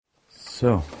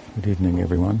So, good evening,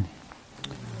 everyone.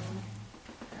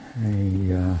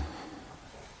 Any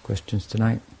questions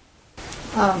tonight?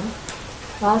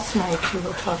 Last night we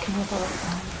were talking about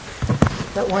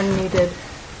that one needed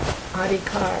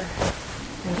adhikar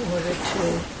in order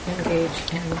to engage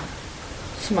in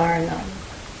Smaranam.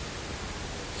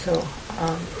 So,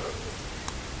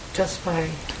 just by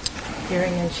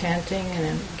hearing and chanting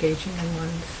and engaging in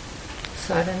one's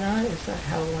sadhana, is that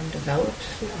how one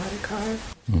develops the adhikar?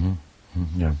 Mm-hmm.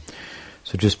 Mm-hmm. Yeah.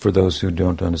 So just for those who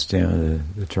don't understand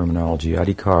the terminology,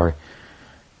 adhikar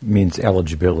means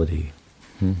eligibility.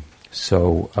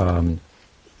 So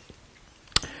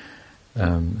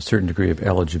a certain degree of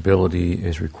eligibility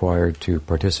is required to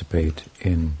participate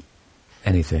in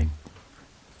anything.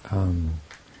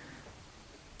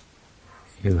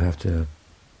 You have to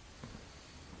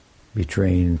be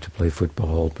trained to play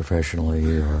football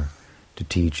professionally, or to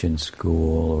teach in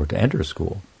school, or to enter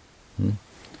school.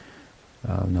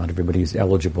 Not everybody is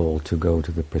eligible to go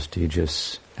to the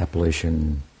prestigious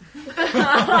Appalachian...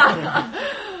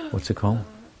 What's it called?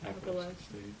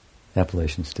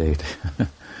 Appalachian State.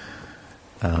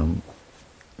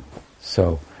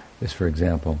 So, this for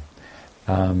example.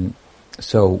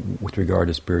 So, with regard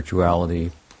to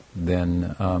spirituality,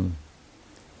 then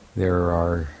there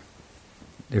are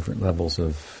different levels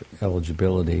of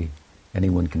eligibility.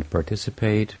 Anyone can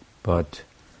participate, but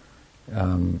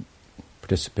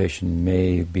participation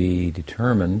may be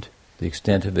determined, the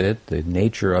extent of it, the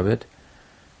nature of it,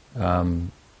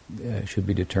 should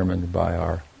be determined by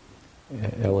our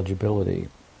eligibility.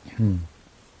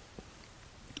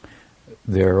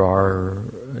 There are,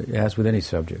 as with any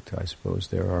subject, I suppose,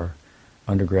 there are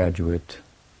undergraduate,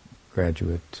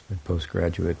 graduate, and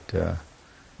postgraduate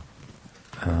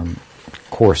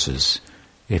courses,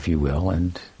 if you will,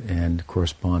 and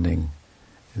corresponding,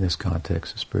 in this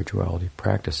context, spirituality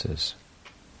practices.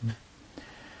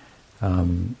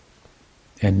 And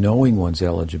knowing one's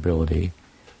eligibility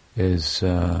is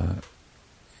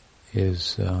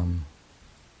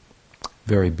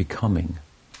very becoming.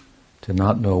 To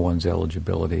not know one's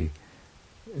eligibility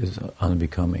is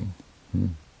unbecoming.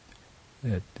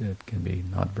 It can be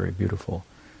not very beautiful.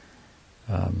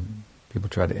 People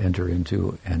try to enter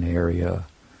into an area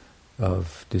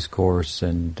of discourse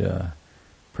and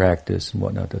practice and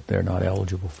whatnot that they're not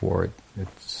eligible for. It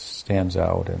stands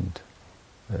out, and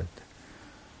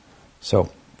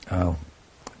so the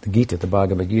Gita, the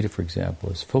Bhagavad Gita, for example,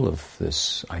 is full of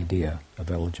this idea of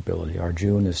eligibility.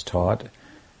 Arjuna is taught,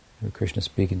 Krishna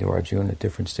speaking to Arjuna at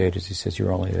different stages, he says,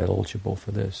 you're only eligible for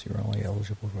this, you're only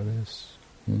eligible for this.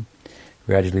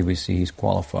 Gradually we see he's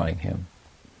qualifying him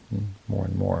more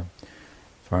and more.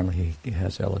 Finally he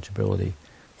has eligibility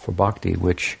for bhakti,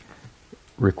 which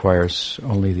requires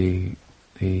only the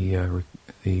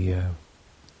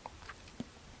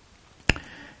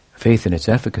faith in its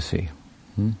efficacy.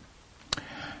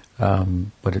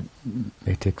 But it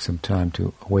may take some time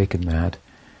to awaken that.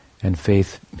 And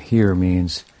faith here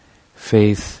means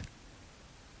faith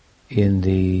in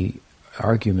the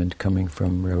argument coming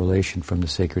from revelation from the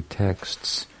sacred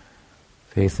texts,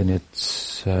 faith in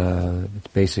its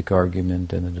basic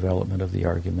argument and the development of the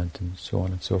argument, and so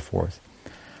on and so forth.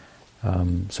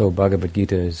 So Bhagavad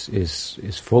Gita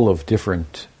is full of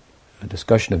different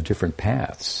discussion of different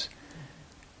paths,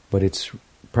 but it's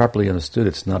properly understood.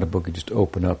 It's not a book you just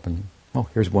open up and,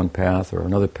 here's one path or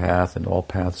another path, and all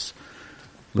paths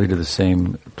lead to the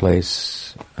same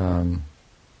place. Kind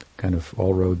of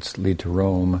all roads lead to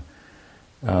Rome.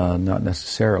 Not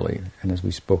necessarily. And as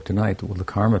we spoke tonight, the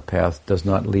karma path does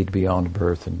not lead beyond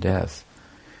birth and death.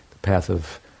 The path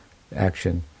of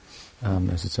action,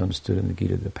 as it's understood in the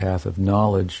Gita, the path of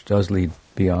knowledge does lead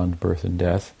beyond birth and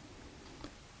death,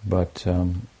 but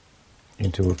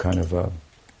into a kind of a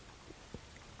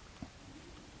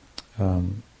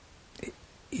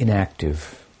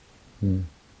inactive,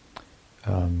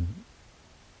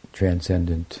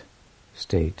 transcendent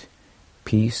state.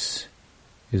 Peace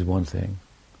is one thing.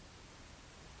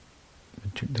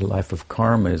 The life of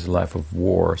karma is a life of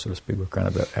war, so to speak. We're kind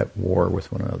of at war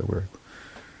with one another. We're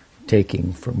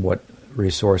taking from what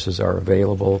resources are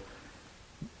available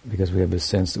because we have a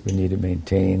sense that we need to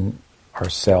maintain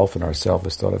ourself, and ourself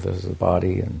is thought of as a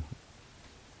body and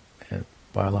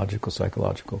biological,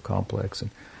 psychological complex,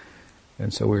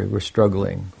 and so we're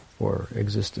struggling for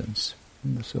existence.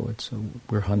 So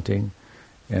we're hunting,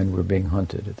 and we're being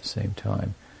hunted at the same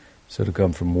time. So to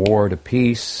come from war to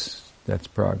peace, that's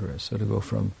progress. So to go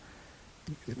from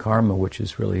karma, which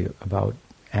is really about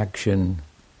action,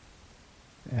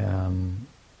 again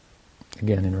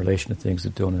in relation to things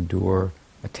that don't endure,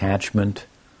 attachment,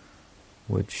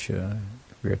 which if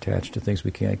we're attached to things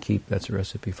we can't keep, that's a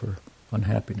recipe for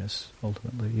unhappiness,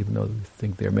 ultimately, even though we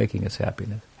think they're making us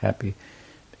happy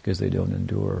because they don't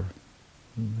endure.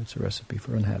 It's a recipe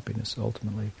for unhappiness,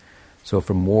 ultimately. So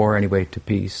from war, anyway, to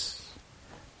peace.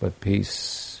 But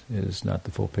peace is not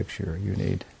the full picture. You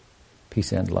need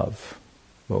peace and love,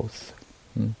 both.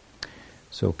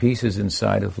 So peace is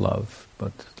inside of love,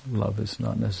 but love is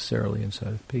not necessarily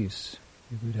inside of peace.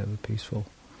 You would have a peaceful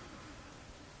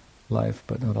life,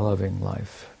 but not a loving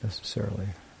life, necessarily.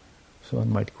 So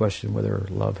one might question whether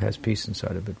love has peace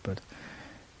inside of it, but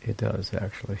it does,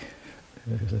 actually.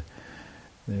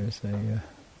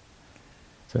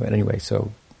 So anyway,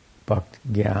 so bhakti,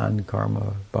 gyan,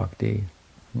 karma, bhakti.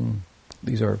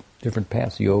 These are different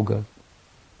paths. Yoga,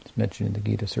 it's mentioned in the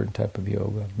Gita, a certain type of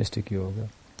yoga, mystic yoga,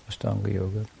 Ashtanga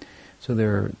yoga. So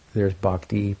there's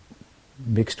bhakti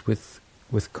mixed with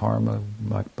karma,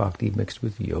 bhakti mixed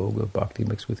with yoga, bhakti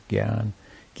mixed with gyan,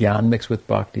 gyan mixed with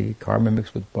bhakti, karma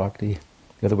mixed with bhakti,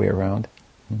 the other way around,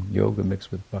 yoga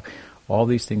mixed with bhakti. All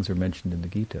these things are mentioned in the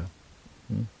Gita.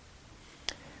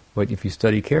 But if you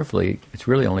study carefully, it's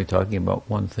really only talking about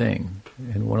one thing.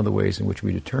 And one of the ways in which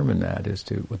we determine that as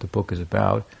to what the book is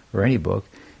about, or any book,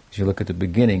 is you look at the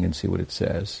beginning and see what it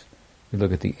says. You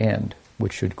look at the end,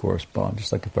 which should correspond.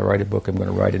 Just like if I write a book, I'm going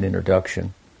to write an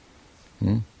introduction.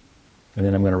 And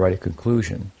then I'm going to write a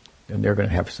conclusion. And they're going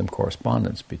to have some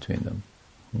correspondence between them.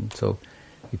 So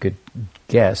you could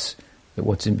guess that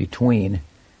what's in between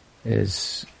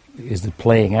is the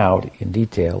playing out in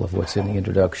detail of what's in the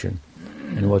introduction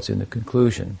and what's in the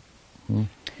conclusion.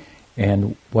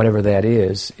 And whatever that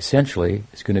is, essentially,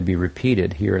 is going to be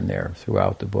repeated here and there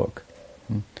throughout the book.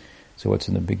 So what's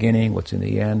in the beginning, what's in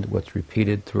the end, what's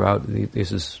repeated throughout.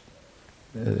 There's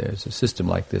a system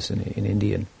like this in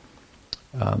Indian.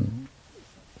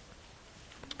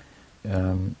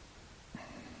 In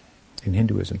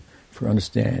Hinduism, for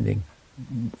understanding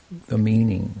the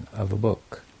meaning of a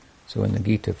book. So in the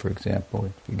Gita, for example,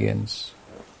 it begins,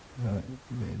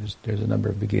 there's a number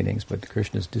of beginnings, but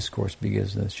Krishna's discourse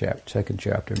begins in the second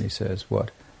chapter, and he says, what?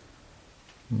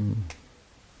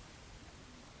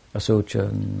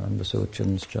 Asochan,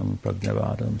 anvasochan, cham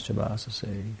pragnavadam,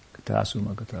 shabasase, katasu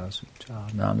magatasu cha,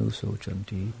 nanu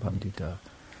sochanti pandita.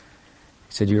 He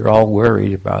said, you're all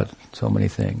worried about so many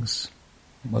things.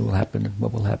 What will happen this,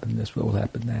 what will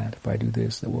happen that? If I do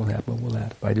this, that will happen, what will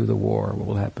that? If I do the war, what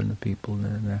will happen to people?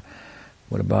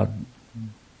 What about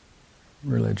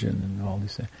religion and all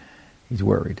these things? He's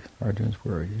worried. Arjuna's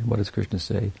worried. And what does Krishna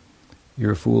say?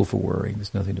 You're a fool for worrying.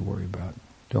 There's nothing to worry about.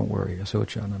 Don't worry.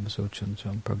 Asochanam,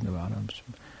 asochanam, pragnavanam.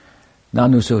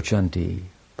 Nanu sochanti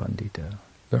pandita.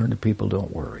 Learn the people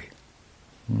don't worry.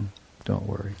 Don't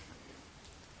worry.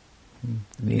 In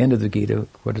the end of the Gita,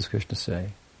 what does Krishna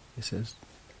say? He says,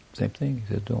 same thing.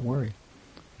 He says, don't worry.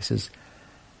 He says,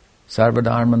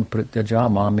 Sarvadharman prityaja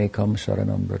mamekam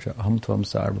sharanam braja aham tvam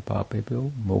sarva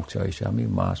papebhyo moksha ishami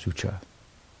masucha.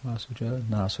 Masucha,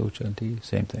 nasochanti,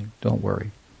 same thing. Don't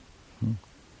worry.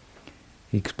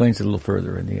 He explains it a little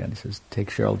further in the end. He says, take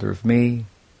shelter of me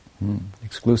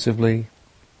exclusively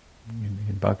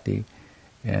in bhakti,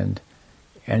 and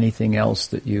anything else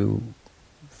that you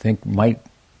think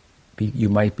you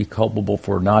might be culpable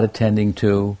for not attending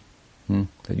to,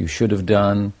 that you should have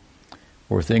done,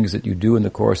 or things that you do in the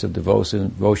course of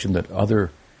devotion that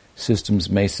other systems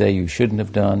may say you shouldn't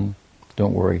have done,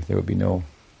 don't worry, there will be no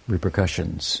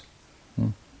repercussions.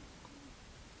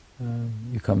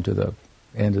 You come to the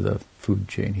end of the food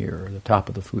chain here, or the top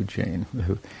of the food chain,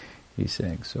 he's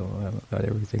saying. So I've got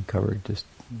everything covered just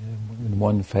in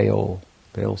one fell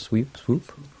swoop.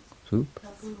 What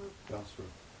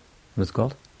is it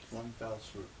called? One fell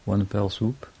swoop. One fell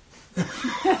swoop.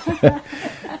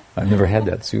 I've never had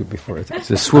that soup before.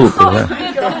 It's a swoop, isn't it?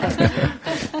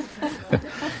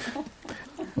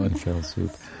 One fell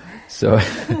swoop. So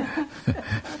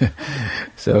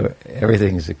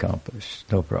everything is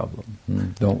accomplished. No problem.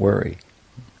 Don't worry.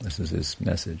 This is his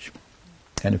message.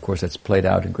 And of course that's played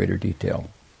out in greater detail.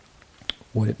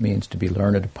 What it means to be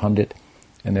learned, a pundit,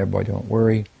 and thereby don't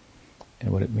worry,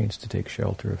 and what it means to take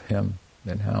shelter of him,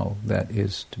 and how that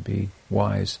is to be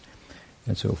wise,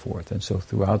 and so forth. And so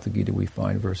throughout the Gita we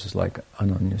find verses like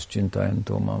Ananyas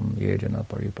Chintayanto Mam Yejana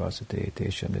Paripasate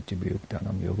Tesham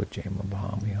Nityabhyuktanam Yogachema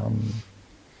Bhamiham.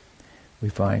 We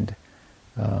find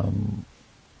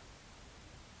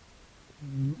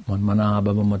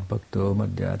Manmanabhava Madbhakto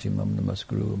Madhyajimam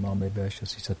Namaskuru Mame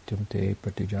Veshasi Satyam Te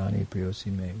Pratijani Priyosi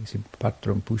Me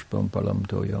Patram Pushpam Palam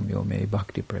Toyam Yome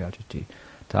Bhakti Prayachati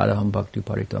Tadaham Bhakti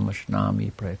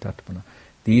Paritamashnami Prayatatmana.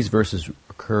 These verses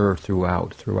occur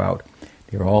throughout.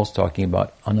 They're all talking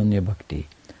about Ananya Bhakti,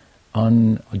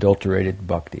 unadulterated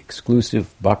bhakti,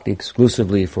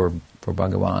 exclusively for for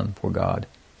Bhagavan, for God.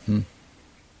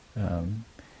 So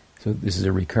this is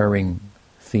a recurring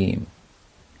theme.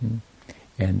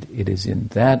 And it is in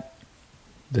that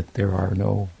there are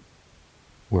no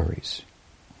worries.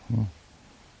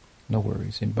 No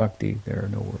worries. In bhakti, there are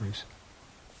no worries.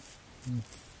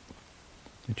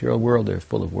 Material world, they're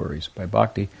full of worries. By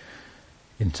bhakti,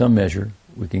 in some measure,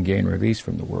 we can gain release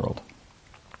from the world,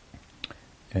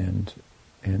 and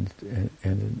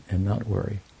not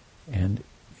worry. And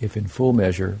if in full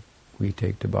measure we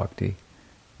take to bhakti,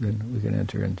 then we can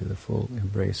enter into the full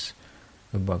embrace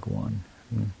of Bhagavan.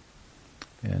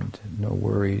 And no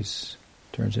worries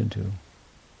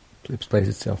plays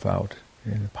itself out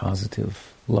in a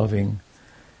positive, loving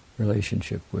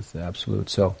relationship with the Absolute.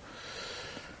 So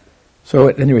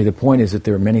anyway, the point is that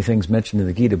there are many things mentioned in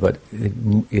the Gita, but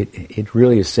it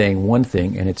really is saying one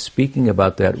thing, and it's speaking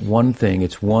about that one thing.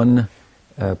 It's one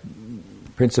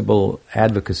principal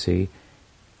advocacy,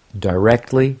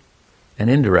 directly and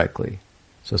indirectly.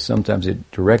 So sometimes it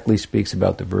directly speaks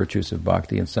about the virtues of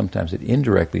bhakti, and sometimes it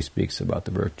indirectly speaks about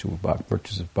the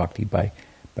virtues of bhakti by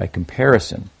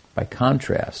comparison, by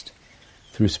contrast,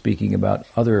 through speaking about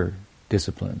other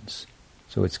disciplines.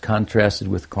 So it's contrasted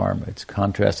with karma, it's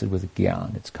contrasted with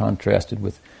jnana, it's contrasted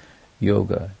with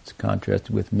yoga, it's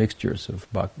contrasted with mixtures of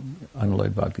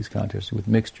unalloyed bhakti, it's contrasted with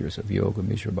mixtures of yoga,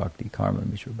 mishra bhakti, karma,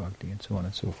 mishra bhakti, and so on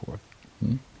and so forth.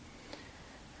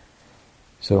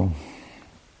 So,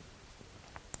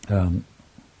 and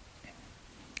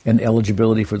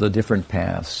eligibility for the different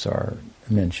paths are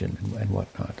mentioned and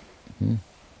whatnot.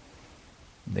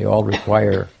 They all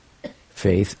require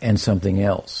faith and something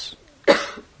else.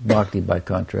 Bhakti, by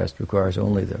contrast, requires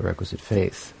only the requisite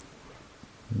faith.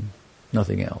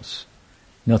 Nothing else.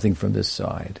 Nothing from this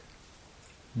side.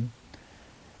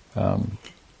 And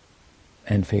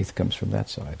faith comes from that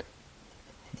side.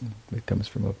 It comes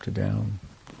from up to down.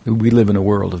 We live in a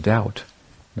world of doubt,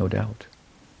 no doubt.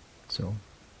 So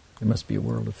there must be a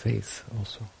world of faith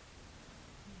also,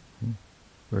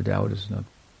 where doubt is not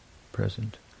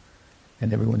present.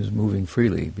 And everyone is moving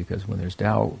freely, because when there's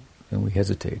doubt, then we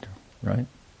hesitate, right?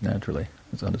 Naturally.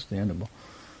 It's understandable.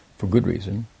 For good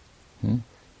reason.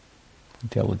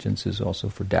 Intelligence is also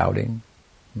for doubting.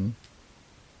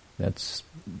 That's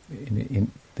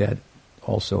that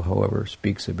also, however,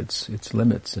 speaks of its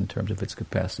limits in terms of its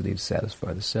capacity to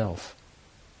satisfy the self.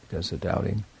 Because the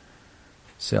doubting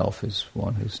self is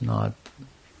one who's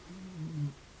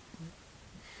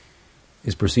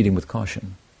is proceeding with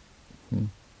caution.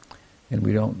 And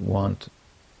we don't want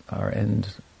our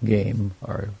end game,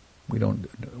 we don't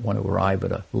want to arrive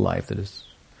at a life that is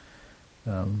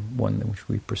one in which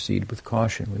we proceed with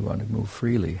caution. We want to move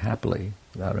freely, happily,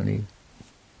 without any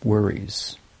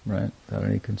worries, right? Without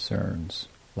any concerns,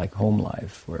 like home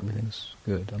life, where everything's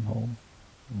good. I'm home,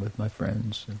 I'm with my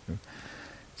friends,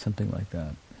 something like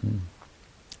that.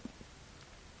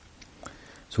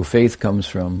 So faith comes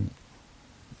from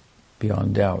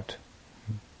beyond doubt,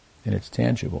 and it's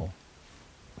tangible,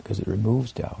 because it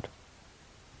removes doubt.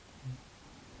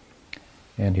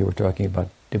 And here we're talking about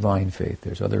divine faith.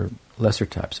 There's other lesser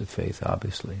types of faith,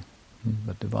 obviously,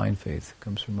 but divine faith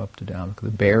comes from up to down. The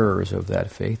bearers of that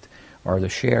faith are the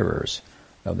sharers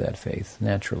of that faith,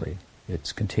 naturally.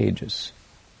 It's contagious.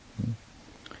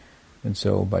 And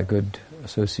so by good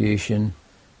association,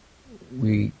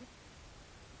 we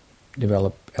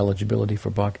develop eligibility for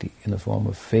bhakti in the form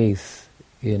of faith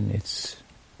in its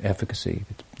efficacy,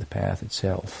 the path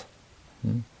itself.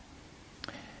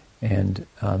 And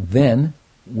then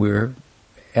we're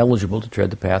eligible to tread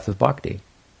the path of bhakti.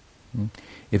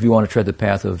 If you want to tread the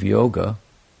path of yoga,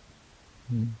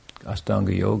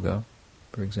 Ashtanga yoga,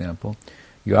 for example,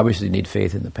 you obviously need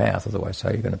faith in the path, otherwise how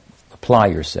are you going to apply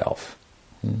yourself?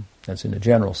 That's in a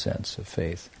general sense of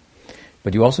faith.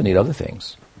 But you also need other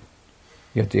things.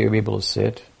 You have to be able to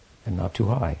sit and not too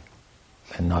high,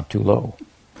 and not too low,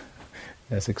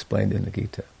 as explained in the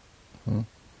Gita. You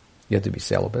have to be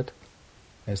celibate,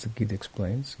 as the Gita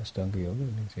explains. Ashtanga yoga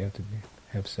means you have to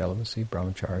have celibacy,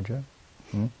 brahmacharya,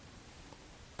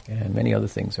 and many other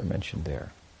things are mentioned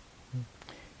there.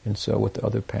 And so with the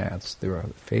other paths, there are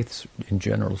faiths in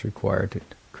general is required.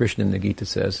 Krishna in the Gita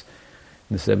says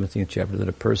in the 17th chapter that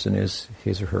a person is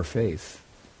his or her faith.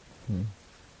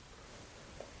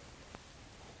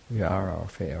 We are our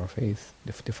faith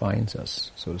defines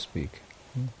us, so to speak.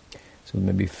 So there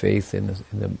may be faith in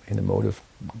the mode of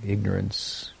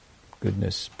ignorance,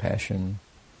 goodness, passion,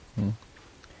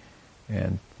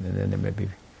 and then there may be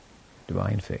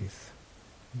divine faith.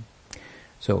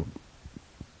 So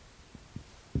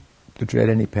to tread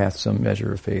any path, some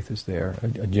measure of faith is there.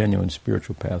 A genuine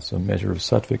spiritual path, some measure of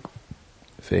sattvic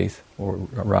faith or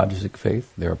rajasic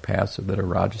faith. There are paths that are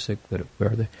rajasic,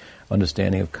 where the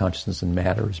understanding of consciousness and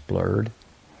matter is blurred.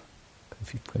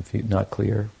 If you're not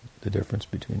clear the difference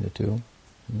between the two.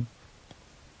 And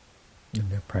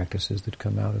there are practices that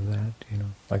come out of that,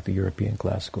 like the European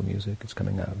classical music. It's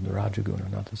coming out of the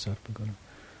Rajaguna, not the Sattva-guna.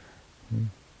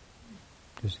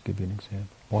 Just to give you an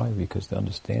example. Why? Because the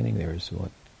understanding there is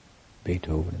what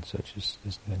Beethoven and such is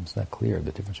it's not clear,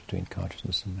 the difference between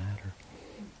consciousness and matter.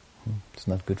 It's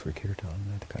not good for kirtan,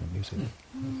 that kind of music.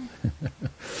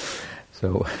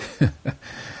 So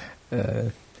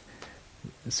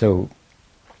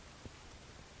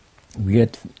we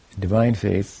get divine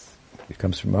faith. It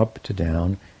comes from up to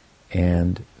down,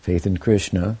 and faith in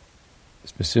Krishna,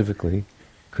 specifically,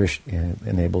 Krishna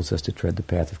enables us to tread the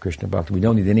path of Krishna Bhakti. We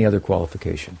don't need any other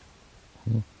qualification.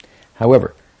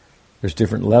 However, there's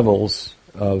different levels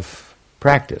of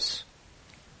practice,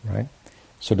 right?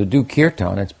 So to do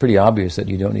kirtan, it's pretty obvious that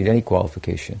you don't need any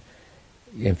qualification.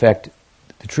 In fact,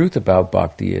 the truth about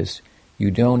bhakti is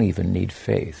you don't even need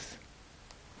faith.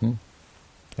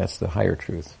 That's the higher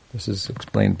truth. This is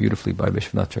explained beautifully by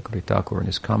Vishwanath Chakravarti Thakur in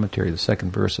his commentary, the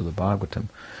second verse of the Bhagavatam.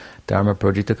 Dharma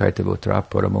projita kaitavotra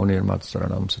paramonir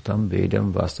matsaranam satam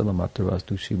vedam vastavam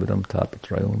vastu shivaram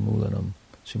tapatrayon mulanam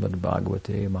Srimad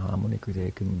Bhagavate Mahamuni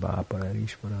Krite Kimba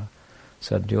Pararishvara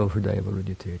Sadhyo Hridaya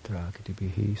Varudite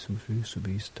Trakitibihi Susri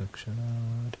Subis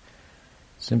Takshanad.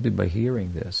 Simply by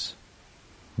hearing this,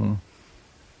 one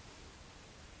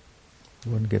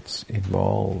gets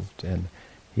involved, and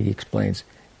he explains,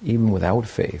 even without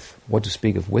faith, what to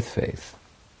speak of with faith.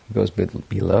 He goes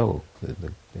below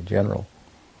the general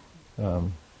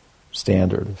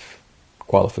standard of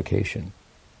qualification,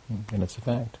 and it's a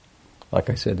fact. Like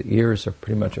I said, the ears are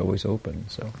pretty much always open,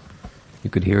 so you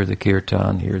could hear the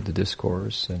kirtan, hear the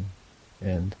discourse,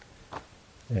 and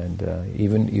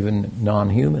even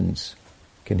non-humans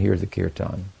can hear the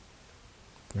kirtan,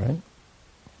 right?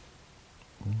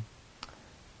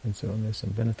 And so there's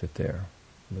some benefit there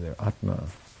with their atma.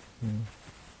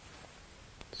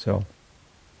 So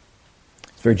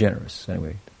it's very generous,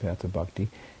 anyway, the path of bhakti.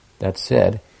 That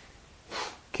said,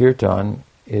 kirtan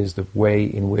is the way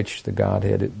in which the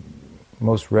Godhead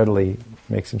most readily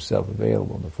makes himself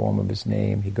available in the form of his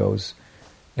name. He goes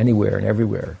anywhere and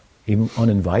everywhere, even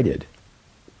uninvited.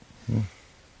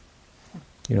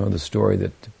 You know the story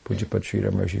that Pujapat Sri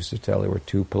Ramarshi used to tell. There were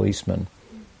two policemen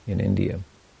in India.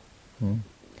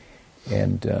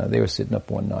 And they were sitting up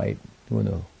one night doing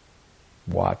a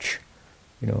watch,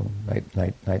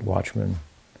 night watchman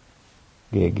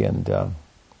gig, and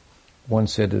one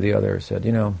said to the other,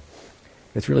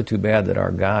 it's really too bad that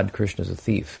our God, Krishna, is a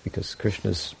thief, because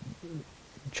Krishna's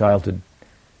childhood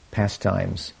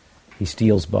pastimes, he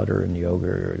steals butter and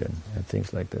yogurt and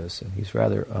things like this, and he's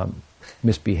rather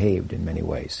misbehaved in many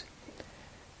ways.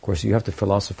 Of course, you have to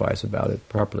philosophize about it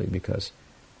properly, because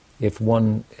if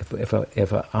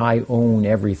I own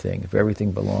everything, if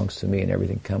everything belongs to me and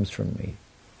everything comes from me,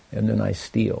 and then I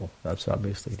steal, that's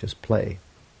obviously just play.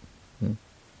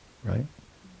 Right?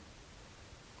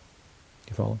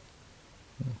 You follow?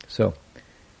 So,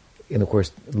 and of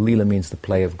course, Leela means the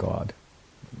play of God.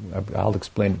 I'll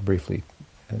explain it briefly.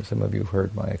 Some of you have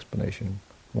heard my explanation,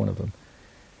 one of them.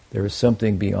 There is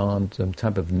something beyond some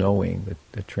type of knowing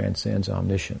that transcends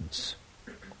omniscience.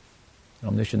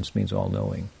 Omniscience means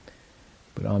all-knowing.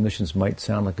 But omniscience might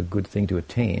sound like a good thing to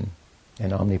attain,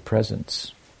 and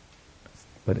omnipresence.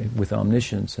 But with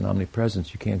omniscience and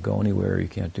omnipresence, you can't go anywhere, you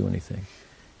can't do anything.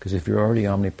 Because if you're already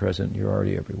omnipresent, you're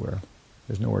already everywhere.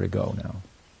 There's nowhere to go now.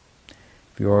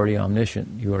 If you're already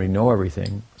omniscient, you already know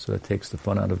everything, so that takes the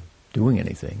fun out of doing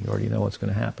anything. You already know what's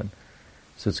going to happen.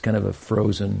 So it's kind of a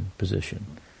frozen position.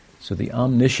 So the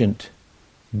omniscient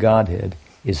Godhead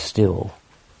is still.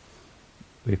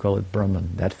 We call it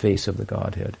Brahman, that face of the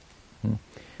Godhead.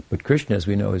 But Krishna, as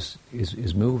we know, is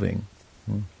moving.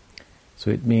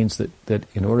 So it means that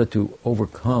in order to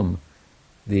overcome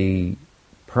the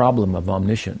problem of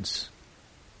omniscience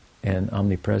and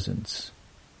omnipresence,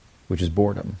 which is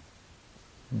boredom,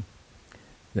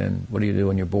 then what do you do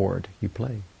when you're bored? You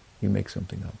play. You make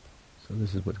something up. So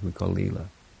this is what we call Leela,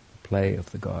 the play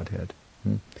of the Godhead.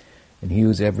 And he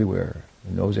who's everywhere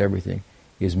and knows everything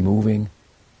is moving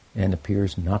and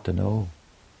appears not to know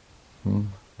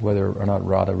whether or not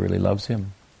Radha really loves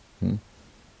him.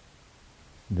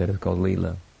 That is called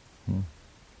Leela.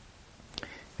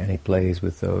 And he plays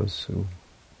with those who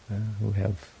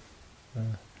have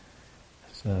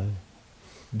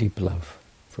deep love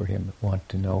for him, want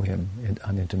to know him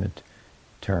on intimate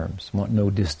terms, want no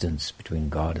distance between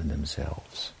God and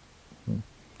themselves.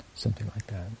 Something like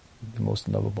that. The most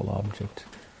lovable object.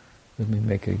 Let me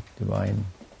make a divine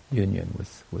union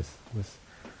with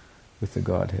the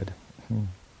Godhead.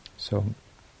 So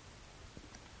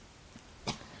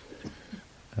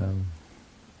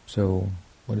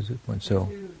what is it? So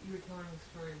you were telling a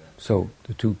story about.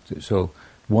 So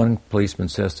one policeman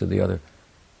says to the other,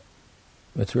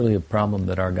 "It's really a problem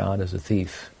that our God is a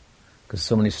thief." Because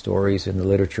so many stories in the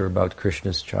literature about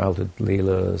Krishna's childhood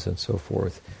leelas and so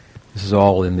forth. This is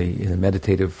all in the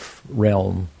meditative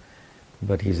realm,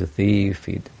 but he's a thief.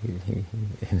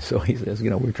 And so he says,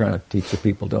 we're trying to teach the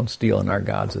people don't steal, and our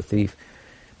God's a thief.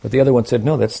 But the other one said,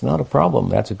 no, that's not a problem.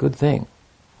 That's a good thing.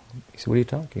 He said, what are you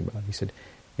talking about? He said,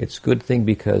 it's a good thing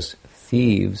because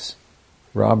thieves,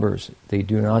 robbers, they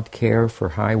do not care for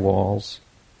high walls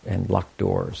and locked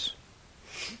doors.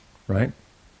 Right?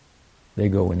 They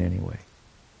go in anyway.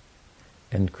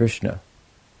 And Krishna,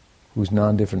 who's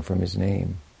non-different from his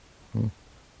name,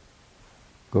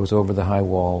 goes over the high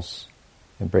walls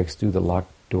and breaks through the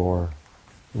locked door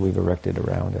we've erected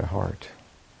around our heart.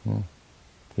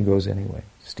 He goes anyway,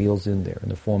 steals in there in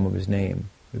the form of his name,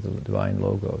 with the divine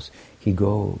logos. He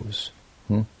goes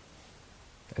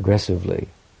aggressively.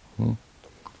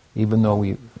 Even though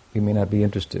we may not be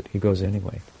interested, he goes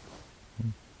anyway.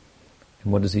 And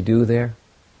what does he do there?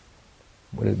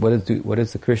 What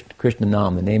is the Krishna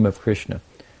Nam, the name of Krishna?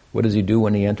 What does he do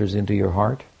when he enters into your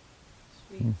heart?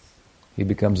 He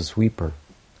becomes a sweeper.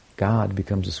 God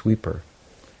becomes a sweeper.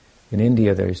 In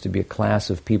India, there used to be a class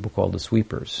of people called the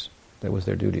sweepers. That was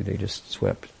their duty. They just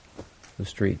swept the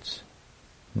streets.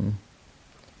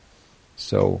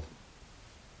 So,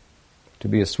 to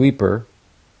be a sweeper,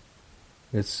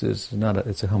 it's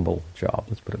a humble job.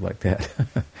 Let's put it like that.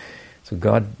 So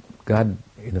God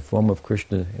in the form of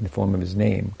Krishna, in the form of his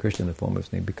name, Krishna in the form of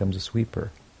his name, becomes a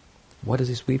sweeper. What is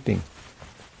he sweeping?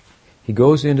 He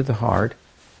goes into the heart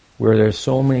where there's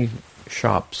so many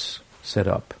shops set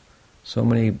up, so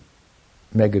many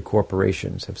mega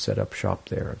corporations have set up shop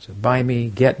there. It's buy me,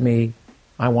 get me,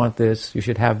 I want this, you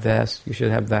should have this, you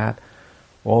should have that.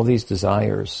 All these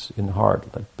desires in the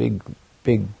heart, like big,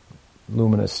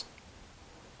 luminous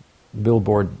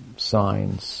billboard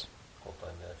signs,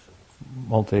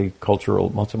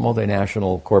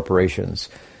 multinational corporations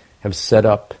have set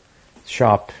up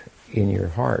shop in your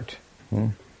heart.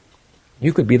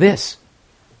 You could be this.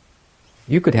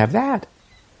 You could have that.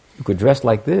 You could dress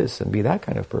like this and be that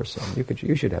kind of person. You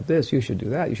should have this. You should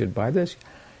do that. You should buy this.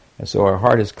 And so our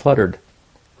heart is cluttered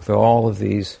with all of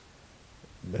these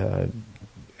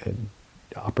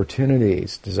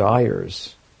opportunities,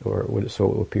 desires, or so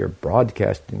it will appear,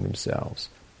 broadcasting themselves.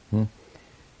 Of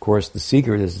course, the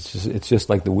secret is it's just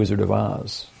like the Wizard of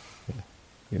Oz.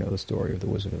 You know the story of the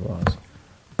Wizard of Oz.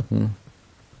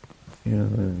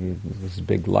 These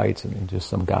big lights and just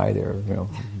some guy there,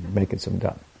 making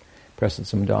pressing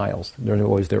some dials.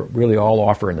 They're really all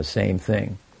offering the same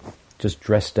thing, just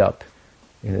dressed up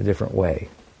in a different way.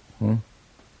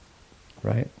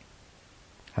 Right?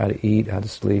 How to eat, how to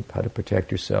sleep, how to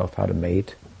protect yourself, how to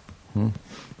mate.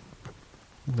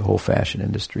 The whole fashion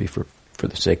industry for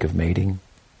the sake of mating.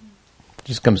 It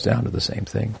just comes down to the same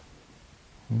thing.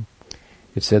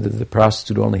 It's said that the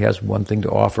prostitute only has one thing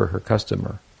to offer her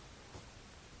customer,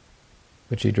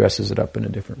 but she dresses it up in a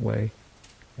different way,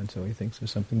 and so he thinks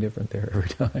there's something different there every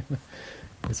time.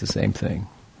 It's the same thing.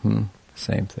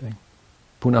 Same thing.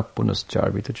 Punah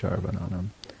punascharvita charvananam.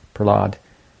 Prahlad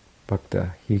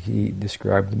Bhakta, he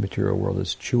described the material world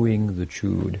as chewing the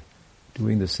chewed,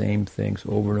 doing the same things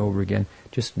over and over again,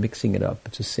 just mixing it up.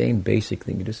 It's the same basic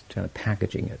thing, you're just kind of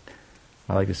packaging it.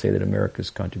 I like to say that America's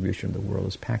contribution to the world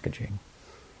is packaging.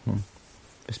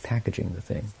 Just packaging the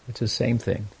thing. It's the same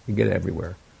thing. You get it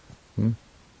everywhere.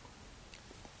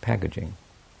 Packaging.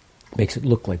 Makes it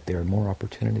look like there are more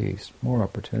opportunities.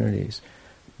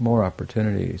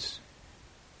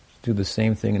 Do the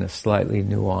same thing in a slightly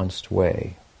nuanced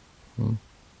way.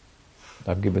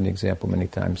 I've given the example many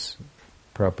times.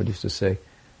 Prabhupada used to say,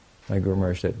 my Guru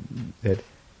Maharaj,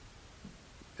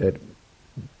 that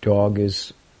dog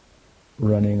is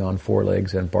running on four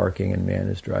legs and barking, and man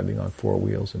is driving on four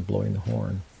wheels and blowing the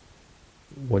horn.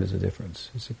 What is the difference?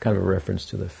 It's a kind of a reference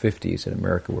to the 50s in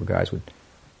America, where guys would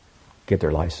get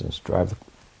their license,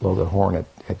 blow the horn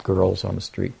at girls on the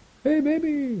street. Hey,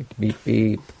 baby, beep,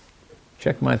 beep.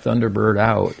 Check my Thunderbird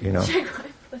out,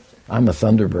 I'm a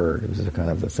Thunderbird. It was kind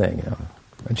of the thing,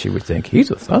 And she would think, he's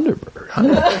a Thunderbird.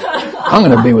 I'm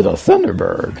going to be with a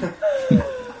Thunderbird.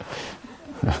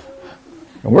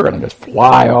 And we're going to just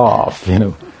fly off,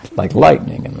 like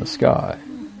lightning in the sky.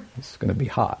 It's going to be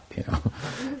hot,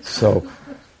 So,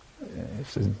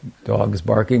 if the dog is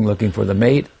barking, looking for the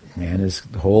mate, man,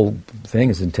 the whole thing,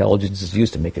 his intelligence is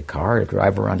used to make a car, to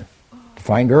drive around, to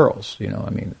find girls,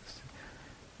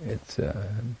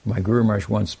 My Guru Maharaj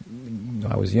once,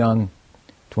 I was young,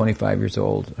 25 years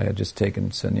old. I had just taken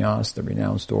sannyas, the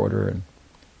renounced order,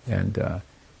 and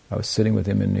I was sitting with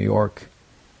him in New York,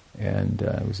 and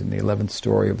I was in the 11th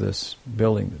story of this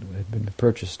building that had been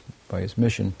purchased by his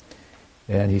mission.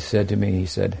 And he said to me,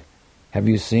 "Have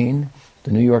you seen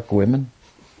the New York women?"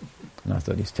 And I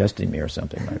thought he's testing me or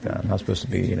something like that. I'm not supposed to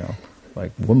be,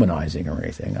 like womanizing or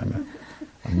anything. I'm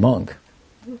a monk.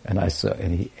 And I saw,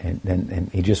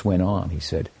 and he just went on. He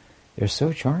said, "They're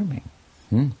so charming,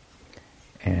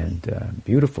 and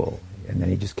beautiful." And then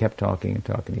he just kept talking and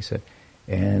talking. He said,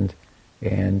 "And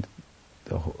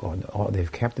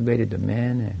they've captivated the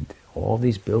men, and all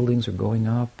these buildings are going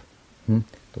up.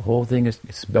 The whole thing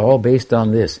it's all based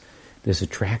on this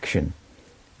attraction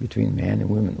between man and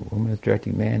women. The woman is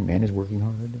attracting man is working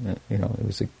hard." It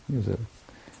was a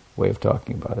way of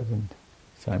talking about it, and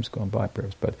time's gone by,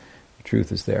 perhaps, but the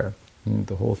truth is there.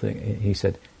 The whole thing. He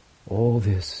said, "All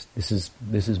this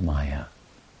is Maya,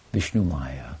 Vishnu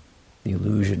Maya, the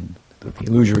illusion, the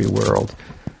illusory world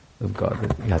of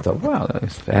God." I thought, wow,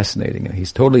 that's fascinating. And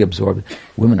he's totally absorbed.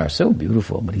 Women are so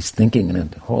beautiful, but he's thinking in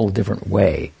a whole different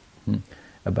way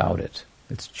about it.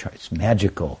 It's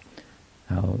magical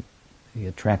how the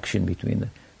attraction between the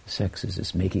sexes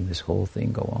is making this whole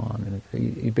thing go on.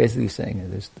 And he's basically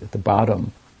saying that at the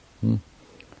bottom,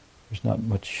 there's not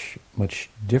much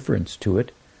difference to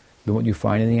it than what you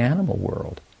find in the animal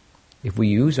world. If we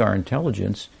use our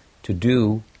intelligence to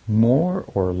do more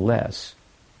or less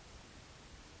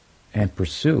and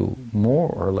pursue more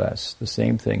or less the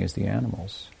same thing as the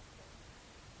animals,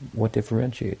 what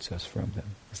differentiates us from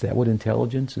them? Is that what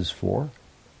intelligence is for?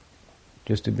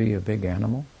 Just to be a big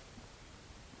animal?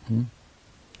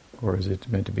 Or is it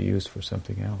meant to be used for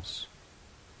something else?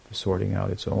 For sorting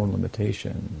out its own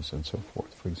limitations and so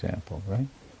forth, for example, right?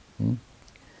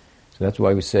 So that's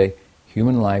why we say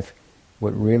human life,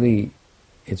 what really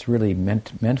it's really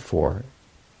meant for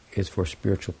is for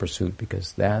spiritual pursuit,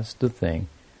 because that's the thing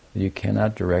that you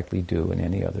cannot directly do in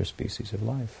any other species of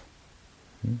life.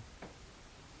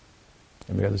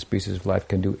 Every other species of life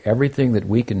can do everything that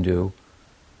we can do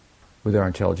with our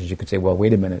intelligence. You could say, well,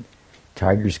 wait a minute,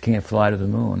 tigers can't fly to the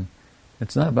moon.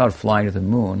 It's not about flying to the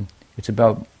moon. It's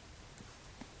about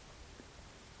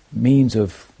means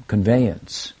of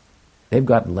conveyance. They've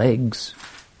got legs.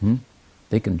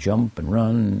 They can jump and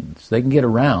run, so they can get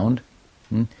around.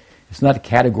 It's not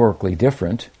categorically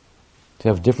different to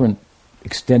have different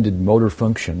extended motor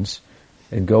functions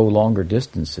and go longer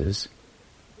distances.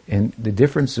 And the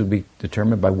difference will be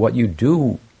determined by what you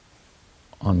do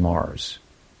on Mars.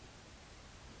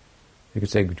 You could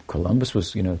say Columbus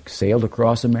was, sailed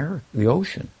across the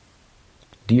ocean.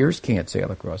 Deers can't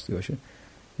sail across the ocean.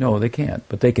 No, they can't,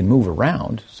 but they can move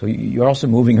around. So you're also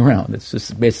moving around. It's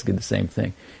just basically the same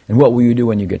thing. And what will you do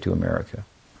when you get to America?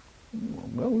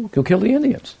 Well, you'll kill the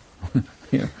Indians.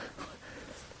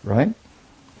 Right?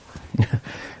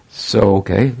 So,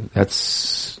 okay,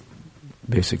 that's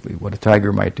basically what a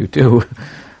tiger might do too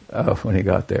when he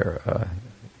got there.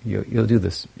 You'll do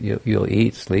this. You'll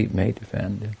eat, sleep, mate,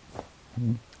 defend.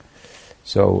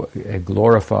 So a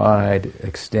glorified,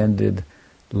 extended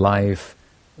life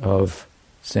of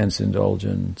sense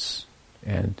indulgence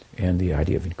and the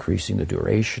idea of increasing the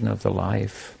duration of the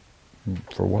life.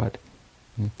 For what?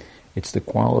 It's the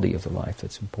quality of the life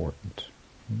that's important.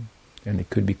 And it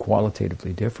could be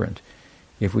qualitatively different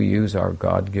if we use our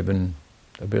God-given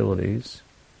abilities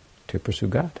to pursue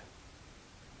God.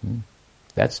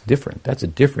 That's different. That's a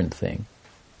different thing.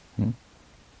 You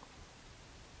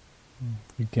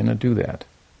cannot do that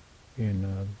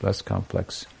in less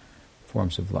complex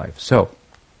forms of life. So,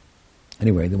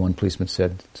 anyway, the one policeman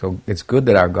said, so it's good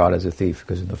that our God is a thief,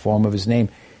 because in the form of his name,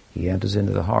 he enters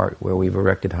into the heart where we've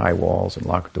erected high walls and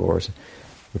locked doors.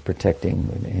 We're protecting,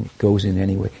 and he goes in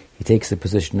anyway. He takes the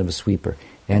position of a sweeper,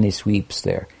 and he sweeps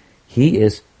there.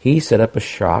 He set up a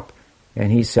shop,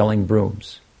 and he's selling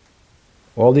brooms.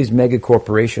 All these mega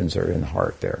corporations are in the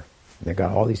heart there. They've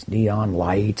got all these neon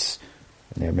lights,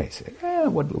 and they may say,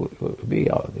 what will it be?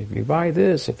 If you buy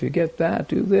this, if you get that,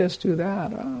 do this, do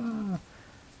that.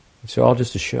 It's all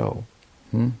just a show.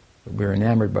 We're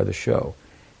enamored by the show.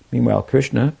 Meanwhile,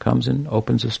 Krishna comes and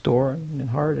opens a store in the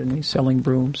heart, and he's selling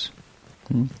brooms.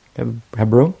 Have a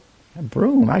broom? A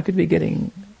broom. I could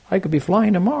be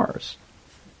flying to Mars.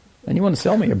 And you want to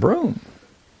sell me a broom?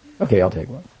 Okay, I'll take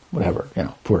one. Whatever.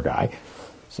 Poor guy.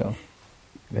 So,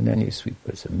 and then you sweep.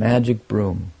 But it's a magic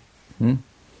broom.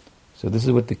 So this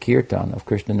is what the kirtan of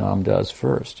Krishna Nam does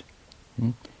first.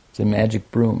 It's a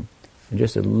magic broom. And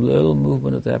just a little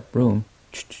movement of that broom,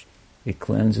 it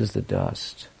cleanses the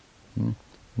dust.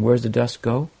 Where does the dust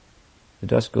go? The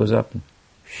dust goes up and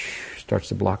starts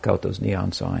to block out those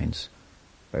neon signs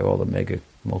by all the mega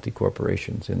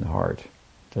multi-corporations in the heart.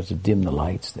 Starts to dim the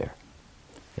lights there.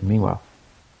 And meanwhile,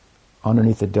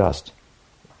 underneath the dust,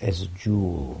 as a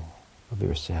jewel of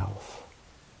yourself.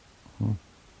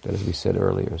 That, as we said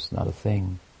earlier, is not a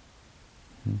thing.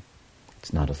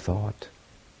 It's not a thought.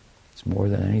 It's more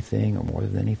than anything or more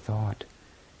than any thought.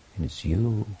 And it's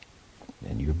you.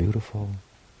 And you're beautiful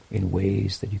in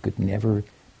ways that you could never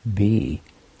be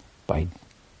by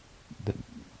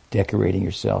decorating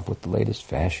yourself with the latest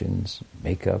fashions,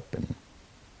 makeup and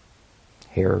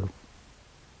hair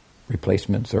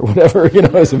replacements or whatever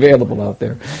is available out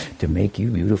there to make you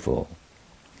beautiful.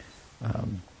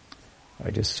 I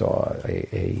just saw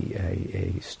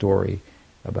a story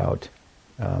about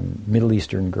Middle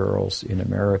Eastern girls in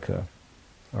America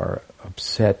are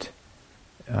upset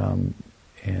and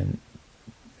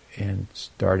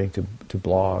starting to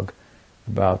blog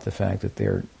about the fact that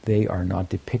they are not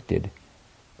depicted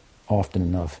often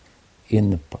enough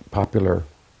in the popular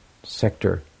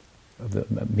sector of the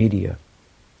media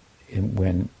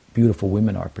when beautiful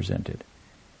women are presented.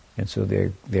 And so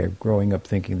they're growing up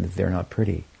thinking that they're not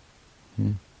pretty.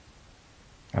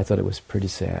 I thought it was pretty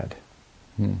sad.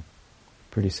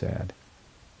 Pretty sad.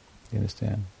 You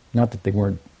understand? Not that they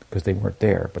weren't, because they weren't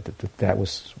there, but that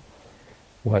was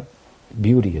what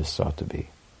beauty is sought to be.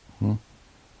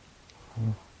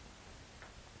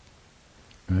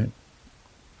 Right?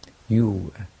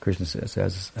 You, Krishna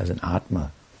says, as an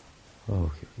Atma,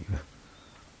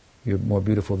 you're more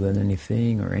beautiful than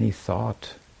anything or any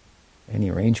thought, any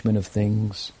arrangement of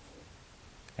things,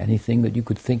 anything that you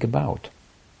could think about.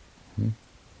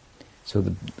 So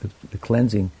the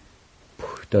cleansing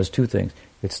does two things.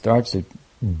 It starts to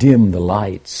dim the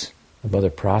lights of other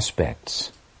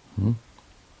prospects.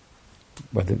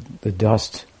 But the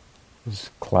dust is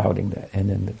clouding that, and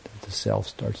then the self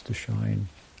starts to shine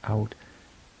out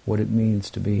what it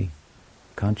means to be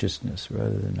consciousness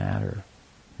rather than matter.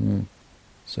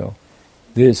 So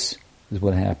this is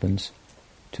what happens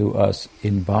to us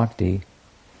in bhakti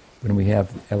when we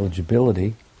have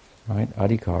eligibility, right,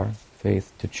 adhikar,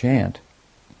 faith, to chant.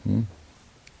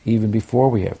 Even before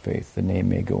we have faith, the name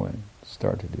may go in,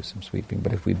 start to do some sweeping.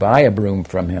 But if we buy a broom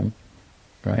from him,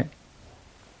 right,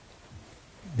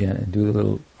 then and do a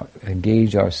little,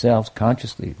 engage ourselves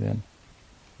consciously, then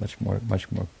much more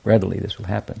readily this will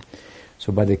happen.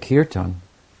 So by the kirtan,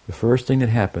 the first thing that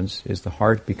happens is the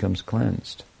heart becomes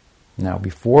cleansed. Now,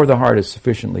 before the heart is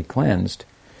sufficiently cleansed,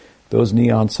 those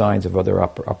neon signs of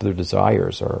other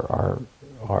desires are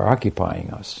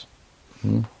occupying us.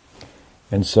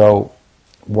 And so,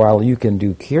 while you can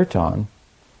do kirtan,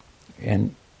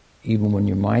 and even when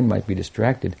your mind might be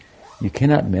distracted, you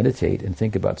cannot meditate and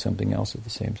think about something else at the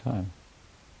same time.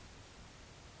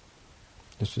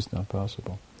 It's just not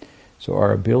possible. So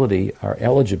our ability, our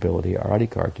eligibility, our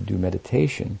adhikar to do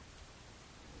meditation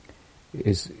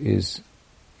is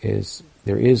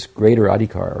there is greater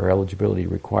adhikar or eligibility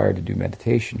required to do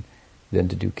meditation than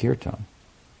to do kirtan.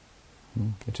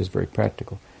 Which is very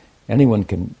practical. Anyone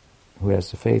can, who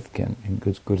has the faith, can, in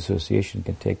good association,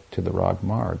 can take to the Rag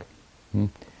Marg.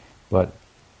 But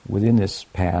within this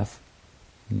path,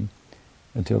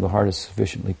 until the heart is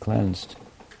sufficiently cleansed,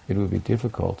 it would be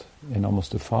difficult and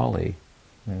almost a folly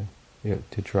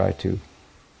to try to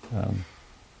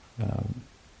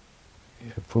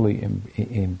fully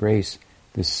embrace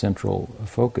this central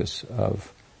focus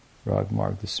of Rag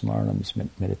Marg, the Smaranam's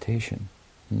meditation.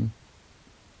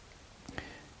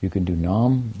 You can do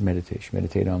Nam meditation,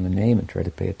 meditate on the name and try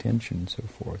to pay attention and so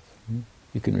forth.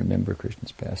 You can remember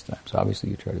Krishna's pastimes.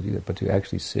 Obviously you try to do that, but to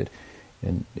actually sit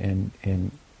and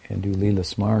do Lila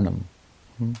Smaranam,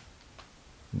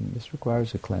 this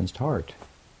requires a cleansed heart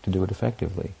to do it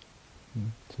effectively.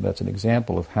 So that's an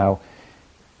example of how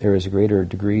there is greater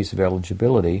degrees of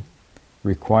eligibility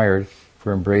required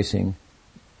for embracing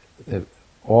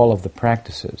all of the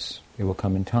practices. It will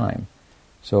come in time.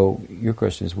 So your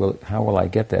question is, well, how will I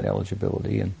get that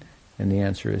eligibility? And the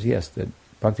answer is yes, that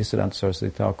Bhaktisiddhanta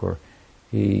Saraswati Thakur,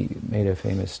 he made a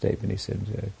famous statement. He said,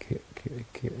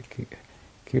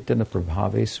 Kirtana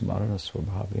Prabhave Smarana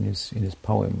Swabhava, in his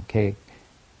poem,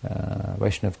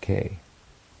 Vaishnav K.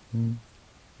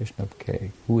 Vaishnav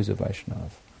K. Who is a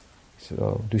Vaishnav? He said,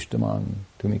 oh, Dushtaman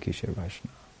Tumikishe Vaishnav.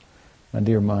 My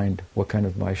dear mind, what kind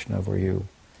of Vaishnav are you?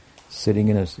 Sitting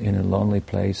in a lonely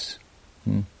place,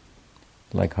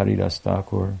 like Haridas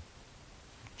Thakur,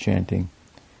 chanting,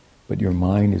 but your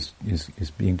mind is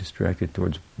being distracted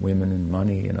towards women and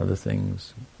money and other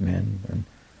things, men and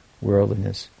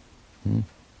worldliness.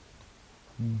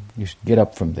 You should get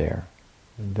up from there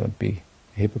and don't be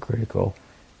hypocritical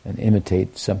and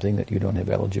imitate something that you don't have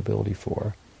eligibility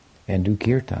for. and do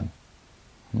kirtan.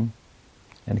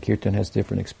 And kirtan has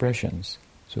different expressions.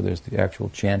 So there's the actual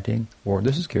chanting, or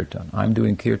this is kirtan. I'm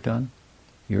doing kirtan,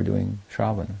 you're doing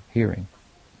shravana, hearing.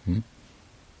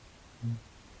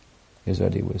 His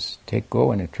idea was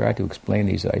go and try to explain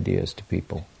these ideas to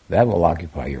people. That will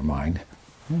occupy your mind.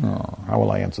 Oh, how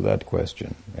will I answer that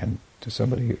question? And to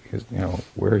somebody who's,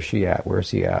 where is she at? Where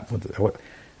is he at?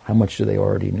 How much do they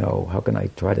already know? How can I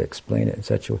try to explain it in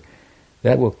such a way?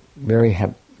 That will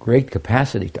have great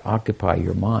capacity to occupy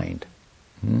your mind.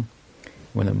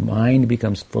 When the mind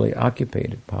becomes fully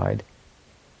occupied,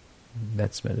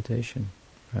 that's meditation,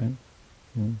 right?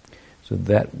 So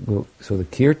the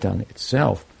kirtan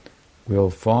itself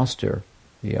will foster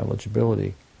the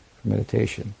eligibility for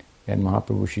meditation. And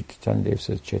Mahaprabhu Sri Chaitanya Dev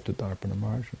says, Chetudarpana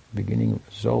Marja, the beginning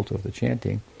result of the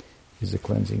chanting is the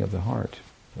cleansing of the heart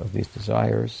of these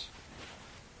desires.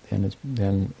 And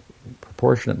then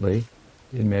proportionately,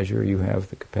 in measure, you have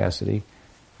the capacity,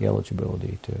 the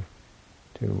eligibility to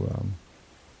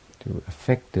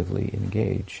effectively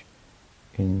engage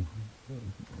in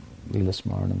Lila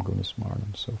Smaranam, Guna Smaranam,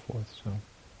 and so forth. So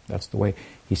that's the way.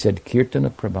 He said,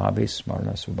 Kirtana Prabhavi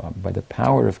Smarana Svabhavi. By the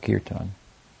power of Kirtan,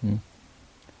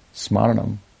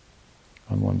 Smaranam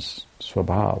on one's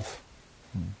Svabhav,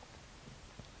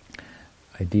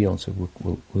 ideal, so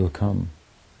will come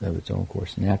of its own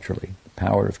course naturally. The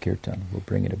power of Kirtan will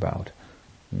bring it about.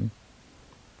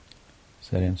 Does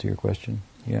that answer your question?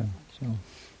 Yeah. So,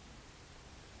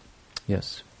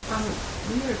 yes. We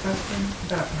had a question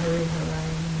about Hari Hari.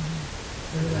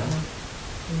 Remember that one?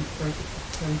 Like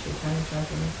when Chaitanya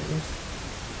Chaitanya,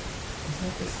 is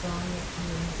that the song that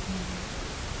you're listening?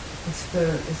 It's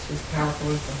just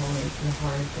powerful as the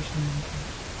Hare Krishna mantra.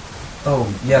 Oh,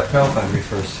 yeah, Prabhupada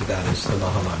refers to that as the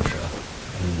Maha Mantra.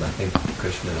 And I think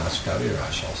Krishna Das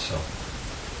Kaviraj also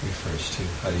refers to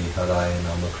Hari Haraya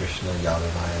Nama Krishna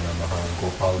Yadavaya Namaha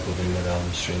Gopal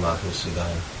Govindam Sri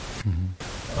Madhusudan.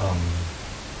 I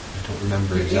don't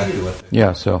remember exactly what the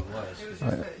was. It was just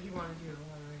that he wanted you to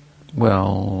elaborate on it.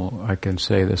 Well, I can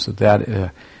say this,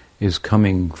 that is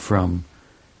coming from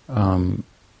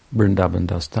Vrindavan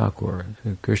Das Thakur.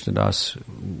 Krishna Das,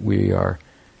 we are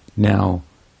now,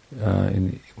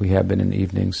 we have been in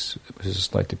evenings, this is a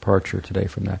slight departure today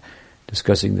from that,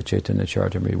 discussing the Chaitanya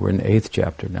Charitamrita. We're in the 8th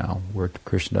chapter now, where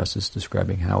Krishna Das is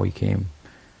describing how he came,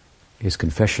 his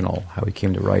confessional, how he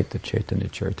came to write the Chaitanya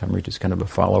Charitamrita. It's kind of a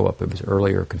follow-up of his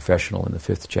earlier confessional in the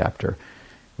 5th chapter,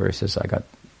 where he says,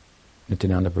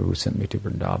 Nityananda Prabhu sent me to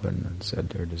Vrindavan and said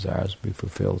their desires will be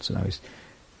fulfilled. So now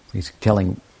he's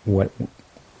telling what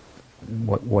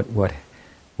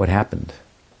happened,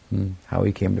 how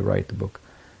he came to write the book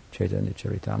Chaitanya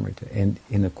Charitamrita. And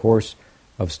in the course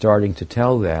of starting to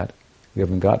tell that, we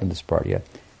haven't gotten to this part yet,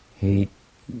 he,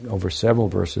 over several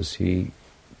verses, he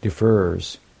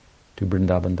defers to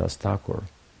Vrindavan Das Thakur,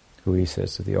 who he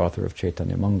says is the author of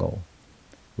Chaitanya Mangal,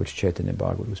 which Chaitanya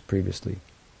Bhagavat was previously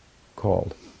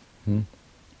called.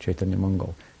 Chaitanya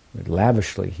Mangal.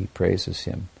 Lavishly he praises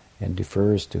him and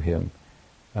defers to him,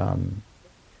 and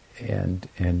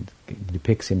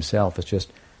depicts himself as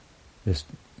just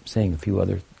saying a few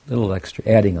other little extra,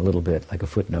 adding a little bit, like a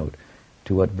footnote,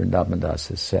 to what Vrindavan Das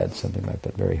has said, something like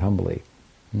that, very humbly.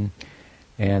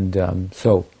 And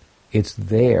so it's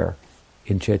there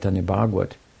in Chaitanya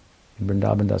Bhagavat, in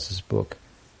Vrindavan Das's book,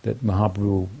 that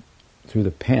Mahaprabhu, through the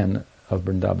pen of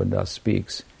Vrindavan Das,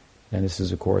 speaks. And this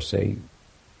is, of course,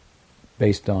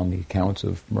 based on the accounts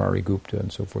of Murari Gupta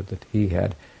and so forth, that he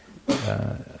had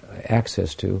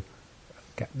access to,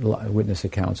 witness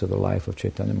accounts of the life of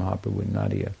Chaitanya Mahaprabhu in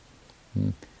Nadia.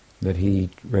 That he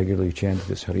regularly chanted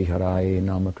this Hari Haraya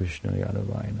Nama Krishna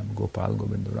Yadavaya Nama Gopal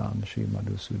Govindaram Sri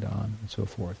Madhusudan and so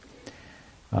forth.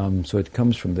 So it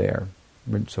comes from there.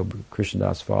 So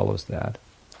Krishnadas follows that,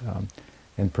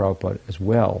 and Prabhupada as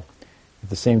well. At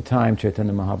the same time,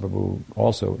 Chaitanya Mahaprabhu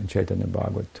also in Chaitanya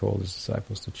Bhagavat told his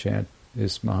disciples to chant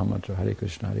this Mahamantra, Hare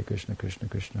Krishna, Krishna Krishna,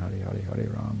 Hare Hare, Hare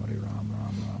Ram,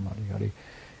 Ram, Hare Hare.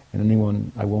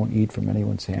 And I won't eat from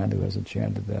anyone's hand who hasn't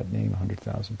chanted that name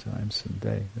 100,000 times a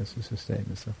day. This is his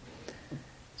statement.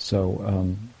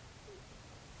 So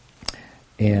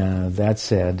and that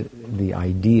said, the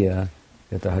idea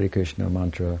that the Hare Krishna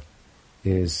mantra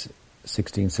is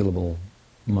 16-syllable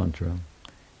mantra,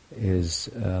 is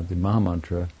the Maha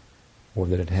Mantra, or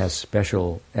that it has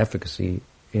special efficacy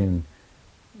in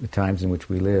the times in which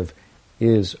we live,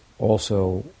 is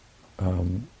also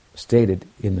stated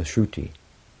in the Shruti,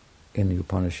 in the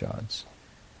Upanishads.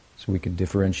 So we can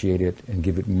differentiate it and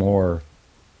give it more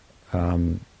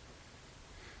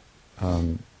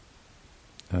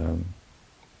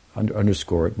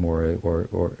underscore it more,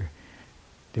 or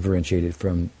differentiate it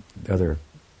from other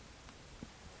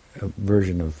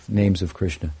version of names of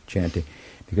Krishna chanting,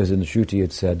 because in the Shruti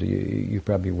it said, you're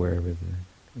probably aware of it,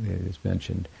 it's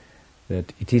mentioned,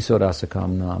 that iti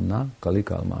sodasakam namna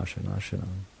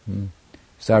kalikalmashanashanam.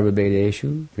 Sarva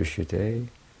Vedeshu Vishyate.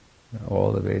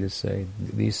 All the Vedas say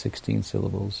these 16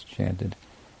 syllables chanted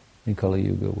in Kali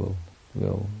Yuga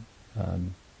will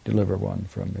deliver one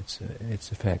from its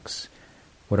effects.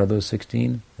 What are those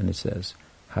 16? And it says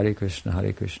Hare Krishna,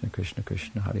 Krishna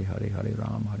Krishna, Hare Hare, Hare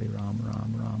Ram,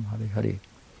 Ram Ram, Hare Hare.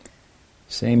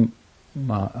 Same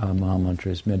Maha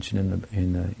Mantra is mentioned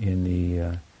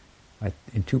in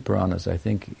two Puranas. I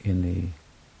think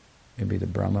maybe the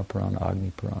Brahma Purana,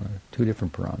 Agni Purana, two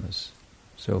different Puranas.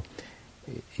 So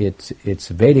it's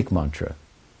a Vedic mantra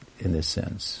in this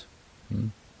sense.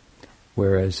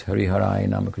 Whereas Hari Harai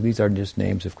and Namaka, these are just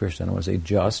names of Krishna. I don't want to say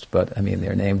just, but I mean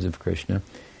they're names of Krishna.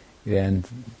 And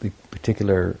the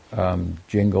particular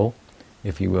jingle,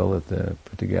 if you will, that they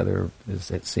put together,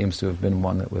 it seems to have been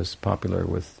one that was popular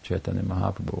with Chaitanya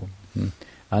Mahaprabhu.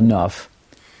 Enough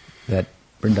that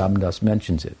Vrindavan Das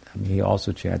mentions it. I mean, he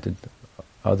also chanted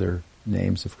other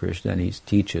names of Krishna, and he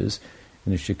teaches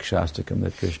in the Shikshastakam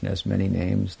that Krishna has many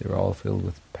names. They're all filled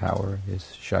with power,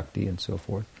 his Shakti, and so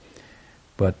forth.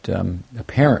 But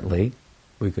apparently,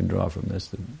 we can draw from this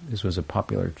that this was a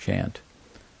popular chant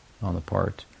on the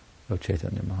part of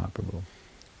Chaitanya Mahaprabhu.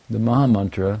 The Maha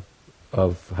Mantra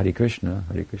of Hare Krishna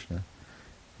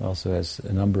also has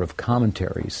a number of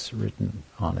commentaries written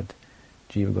on it.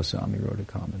 Jiva Goswami wrote a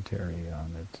commentary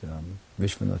on it.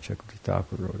 Vishwanath Chakravarti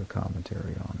Thakur wrote a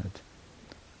commentary on it.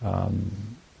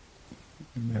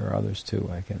 There are others too,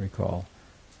 I can recall.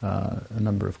 A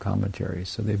number of commentaries.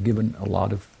 So they've given a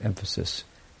lot of emphasis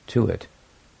to it.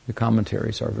 The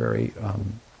commentaries are very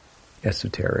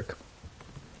esoteric.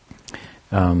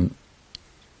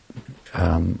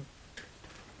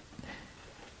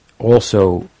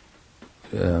 Also,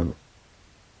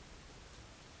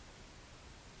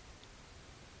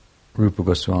 Rupa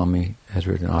Goswami has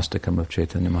written Astakam of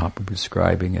Chaitanya Mahaprabhu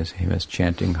describing him as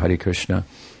chanting Hare Krishna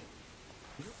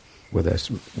with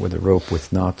a rope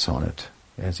with knots on it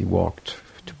as he walked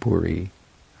to Puri.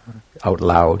 Out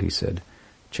loud, he said,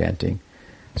 chanting.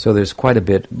 So there's quite a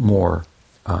bit more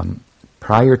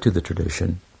prior to the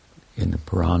tradition in the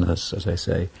Puranas, as I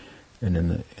say, and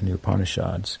in the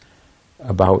Upanishads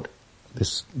about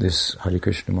this Hare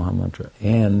Krishna Maha Mantra,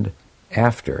 and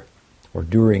after or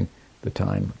during the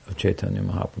time of Chaitanya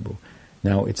Mahaprabhu.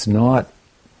 Now, it's not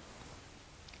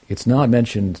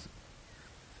mentioned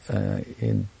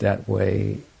in that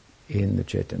way in the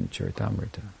Chaitanya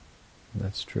Charitamrita.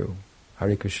 That's true.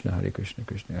 Hare Krishna,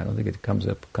 Krishna. I don't think it comes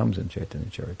in Chaitanya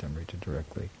Charitamrita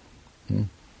directly.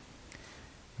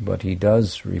 But he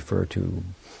does refer to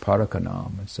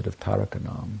Parakanam instead of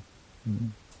Tarakanam,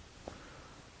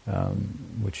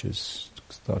 which is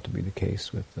thought to be the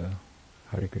case with the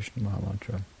Hare Krishna Maha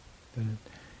Mantra. That it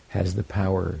has the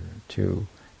power to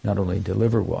not only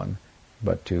deliver one,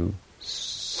 but to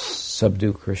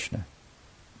subdue Krishna,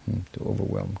 to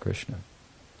overwhelm Krishna,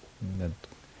 that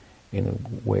in a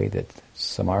way that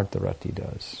Samartharati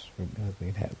does,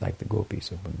 like the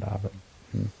gopis of Vrindavan.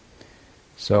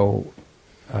 So,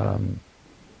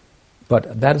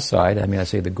 but that aside, I mean, I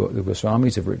say the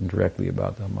Goswamis have written directly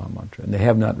about the Maha Mantra, and they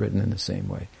have not written in the same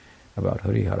way about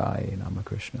Hari Harai and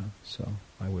Ramakrishna. So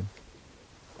I would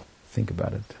think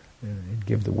about it and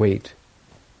give the weight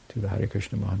to the Hare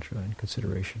Krishna mantra in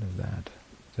consideration of that.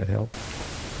 Does that help?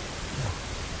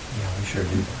 Yeah, we sure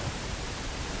do that.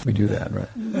 We do that, right?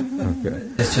 Okay.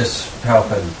 It's just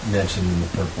Prabhupada mentioned in the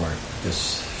purport,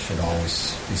 this should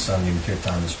always be sung in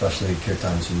kirtan, especially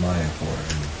kirtans in Mayapur.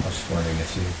 And I was just wondering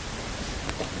if you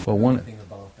know anything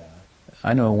about that.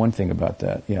 I know one thing about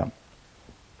that, yeah.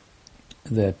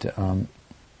 That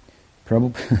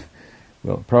Prabhupada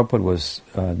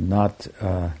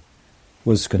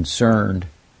was concerned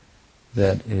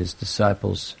that his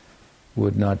disciples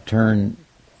would not turn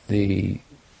the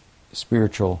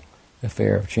spiritual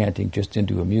affair of chanting just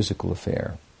into a musical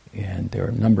affair. And there are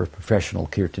a number of professional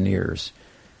kirtaniers,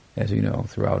 as you know,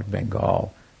 throughout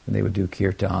Bengal, and they would do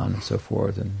kirtan and so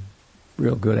forth, and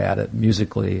real good at it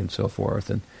musically and so forth,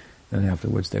 and then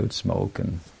afterwards they would smoke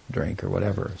and drink or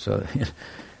whatever. So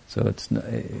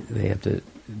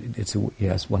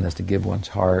one has to give one's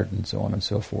heart and so on and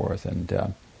so forth. And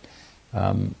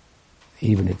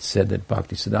even it's said that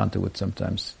Bhaktisiddhanta would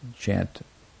sometimes chant,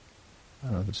 I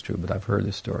don't know if it's true, but I've heard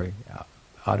this story,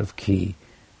 out of key,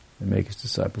 and make his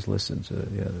disciples listen. So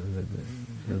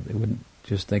they wouldn't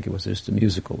just think it was just a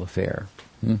musical affair.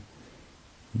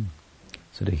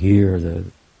 So to hear the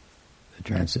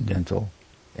transcendental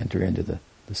enter into the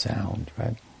sound,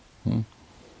 right?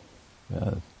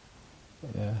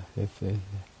 if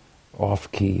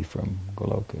off key from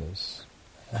Goloka is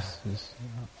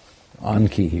on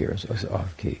key here is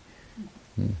off key.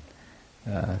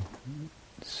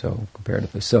 So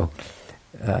comparatively,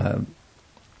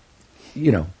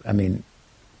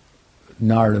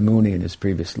 Narada Muni in his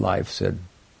previous life said,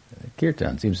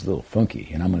 Kirtan seems a little funky,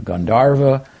 and I'm a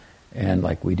Gandharva, and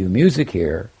like we do music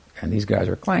here, and these guys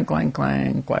are clank, clank,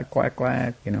 clank, clack, clack,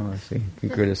 clack, so he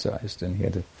criticized, and he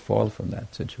had to fall from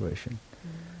that situation,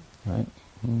 right?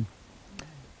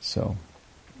 So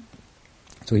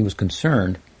he was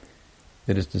concerned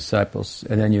that his disciples,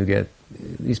 and then you get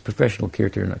these professional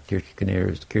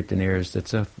kirtaneers,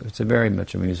 it's a very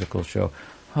much a musical show.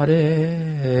 Hare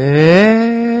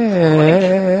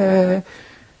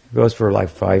goes for like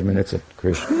 5 minutes of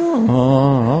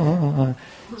Krishna.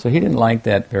 So he didn't like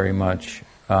that very much,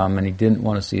 and he didn't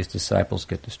want to see his disciples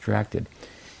get distracted.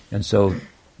 And so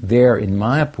there in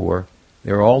Mayapur,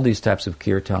 there are all these types of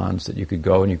kirtans that you could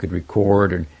go and you could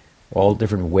record, and all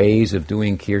different ways of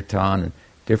doing kirtan and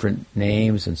different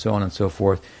names and so on and so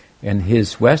forth. And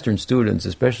his Western students,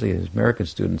 especially his American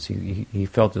students, he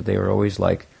felt that they were always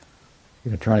like,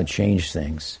 trying to change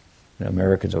things.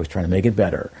 Americans always trying to make it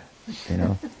better,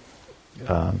 and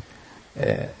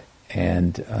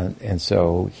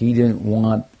so he didn't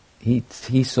want.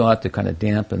 He sought to kind of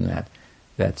dampen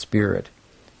that spirit,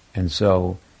 and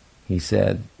so he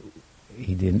said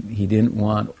he didn't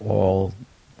want all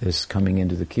this coming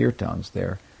into the kirtans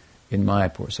there in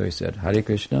Mayapur. So he said Hare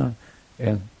Krishna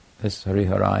and this Hare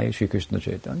Harai Shri Krishna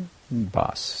Chaitanya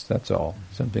Bas. That's all,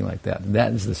 something like that.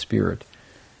 That is the spirit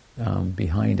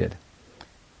behind it.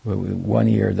 One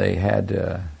year they had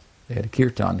a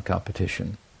kirtan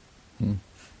competition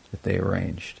that they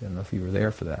arranged. I don't know if you were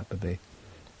there for that, but they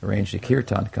arranged a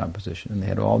kirtan competition, and they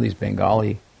had all these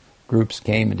Bengali groups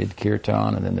came and did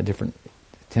kirtan, and then the different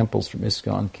temples from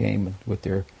ISKCON came with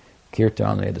their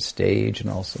kirtan. They had a stage, and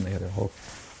also they had a whole.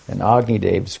 And Agni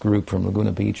Dev's group from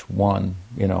Laguna Beach won,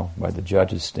 by the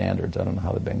judges' standards. I don't know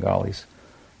how the Bengalis.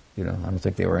 I don't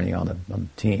think they were any on the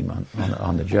team on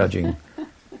the judging.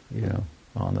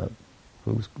 On the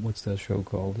what's that show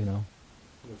called?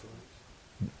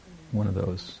 One of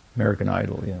those American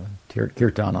Idol,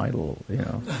 Kirtan Idol,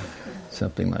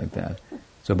 something like that.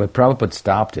 So, but Prabhupada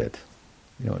stopped it.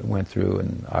 It went through,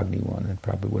 and Agni won, and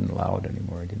probably wouldn't allow it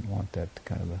anymore. He didn't want that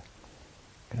kind of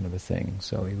a thing.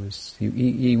 So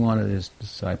he wanted his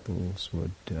disciples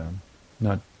would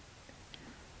not.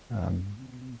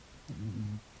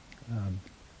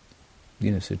 Be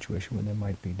in a situation where they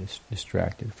might be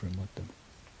distracted from what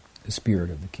the spirit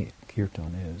of the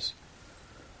kirtan is.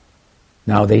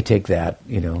 Now they take that,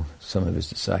 some of his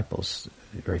disciples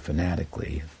very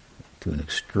fanatically to an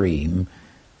extreme,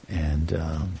 and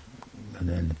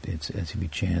then it's as if you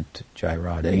chant Jai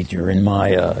Radha, you're in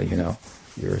Maya,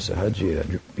 you're a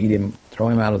Sahaja, beat him, throw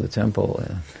him out of the temple.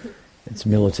 It's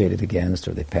militated against,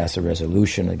 or they pass a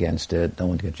resolution against it. No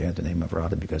one can chant the name of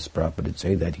Radha because Prabhupada did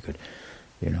say that. You could,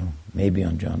 maybe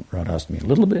on John Radhastami a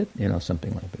little bit,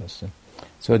 something like this.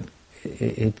 So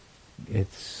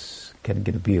it's can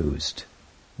get abused.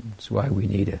 That's why we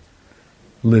need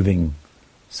living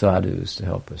sadhus to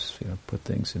help us, put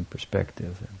things in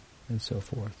perspective and so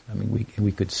forth. I mean, if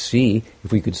we could see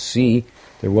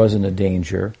there wasn't a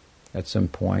danger at some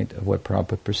point of what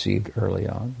Prabhupada perceived early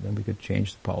on, then we could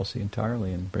change the policy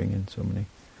entirely and bring in so many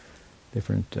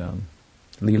different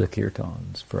Leela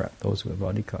Kirtans for those who have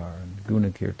Adhikar, and Guna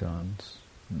Kirtans,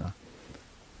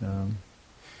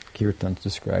 Kirtans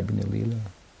describing the Leela.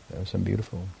 There are so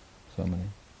many.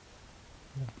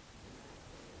 Yeah.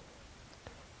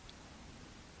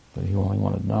 But you only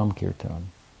wanted Nam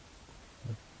Kirtan.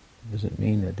 Does it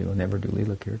mean that they will never do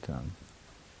Leela Kirtan?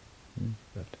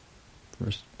 But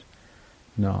first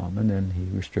Nam, and then he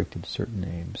restricted certain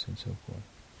names and so forth.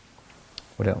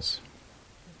 What else?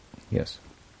 Yes?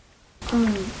 I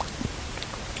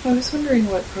was wondering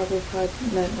what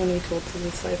Prabhupada meant when he told the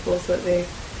disciples that they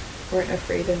weren't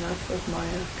afraid enough of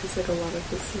Maya, because a lot of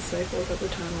his disciples at the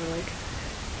time were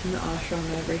in the ashram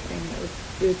and everything.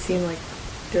 It would seem like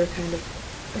they're kind of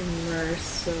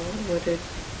immersed, so what did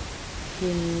he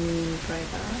mean by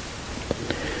that?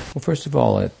 Well, first of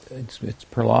all, it's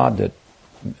Prahlad that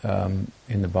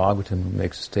in the Bhagavatam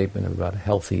makes a statement about a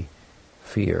healthy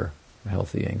fear, a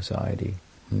healthy anxiety,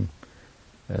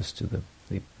 as to the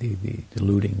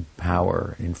deluding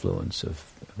power, influence of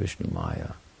Vishnu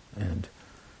Maya, and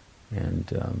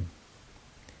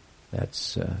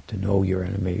that's to know your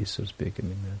enemies, so to speak. I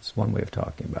mean, that's one way of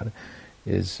talking about it.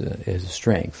 Is a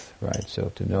strength, right?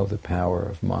 So to know the power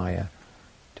of Maya,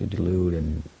 to delude,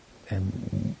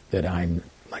 and that I'm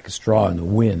like a straw in the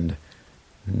wind.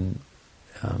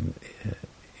 um,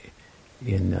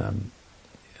 in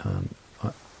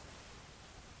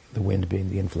the wind being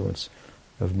the influence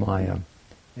of Maya,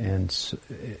 and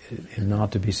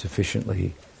not to be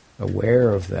sufficiently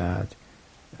aware of that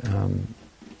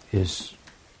is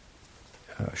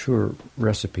a sure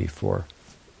recipe for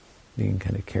being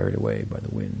kind of carried away by the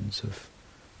winds of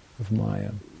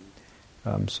Maya.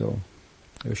 So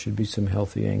there should be some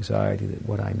healthy anxiety that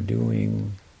what I'm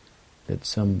doing, that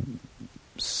some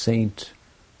saint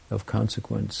of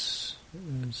consequence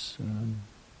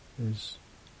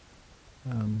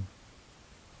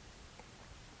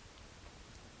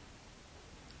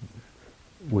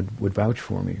would vouch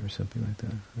for me or something like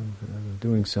that. I'm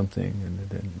doing something, and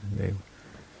then they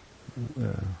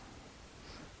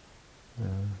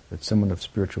that someone of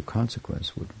spiritual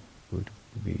consequence would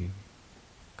be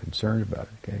concerned about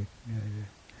it. Okay,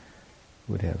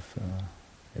 would have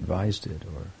advised it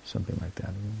or something like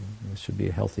that. There should be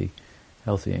a healthy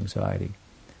anxiety.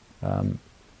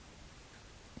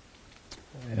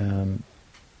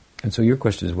 And so your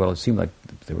question is, well, it seemed like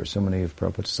there were so many of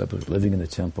Prabhupada's disciples living in the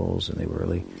temples, and they were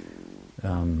really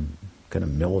kind of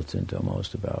militant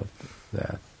almost about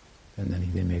that. And then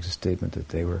he makes a statement that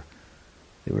they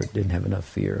didn't have enough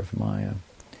fear of Maya.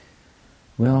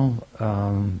 Well,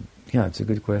 yeah, it's a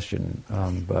good question.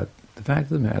 But the fact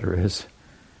of the matter is,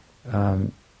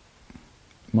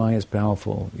 Maya is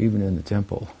powerful even in the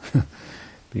temple.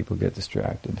 People get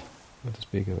distracted, so to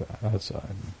speak, of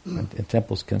outside. And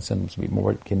temples can sometimes be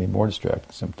more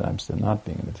distracting sometimes than not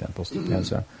being in the temples.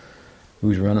 Depends on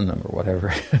who's running them or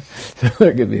whatever. So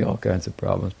there could be all kinds of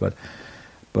problems. But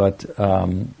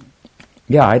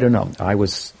yeah, I don't know. I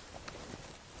was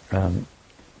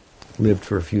lived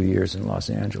for a few years in Los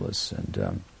Angeles,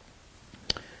 and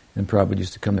Prabhupada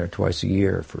used to come there twice a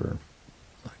year for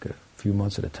like a few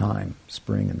months at a time,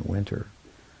 spring and winter,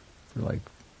 for like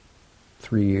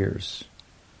 3 years.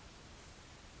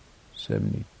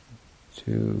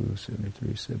 72,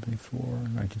 73, 74,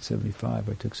 1975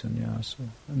 I took sannyas.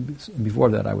 And before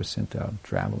that I was sent out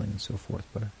traveling and so forth,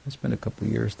 but I spent a couple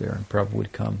of years there, and Prabhupada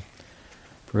would come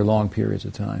for long periods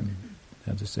of time,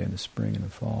 as I say, in the spring and the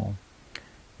fall.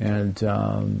 And,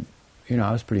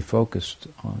 I was pretty focused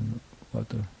on what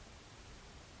the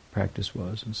practice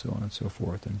was and so on and so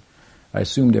forth, and I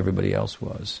assumed everybody else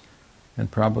was. And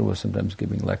Prabhupada was sometimes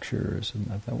giving lectures, and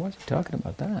I thought, why is he talking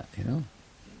about that,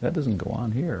 That doesn't go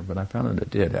on here, but I found that it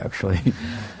did, actually.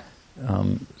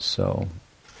 From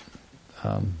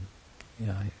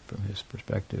his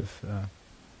perspective,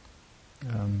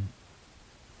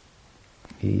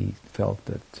 he felt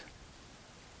that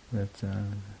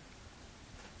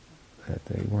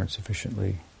they weren't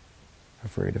sufficiently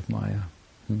afraid of Maya.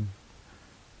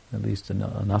 At least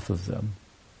enough of them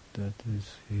that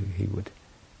he would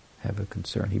have a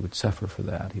concern. He would suffer for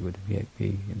that. He would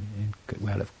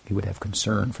have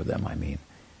concern for them. I mean,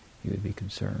 he would be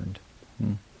concerned.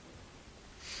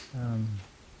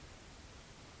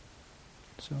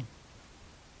 So,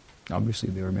 obviously,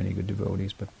 there were many good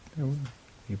devotees, but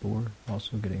people were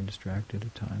also getting distracted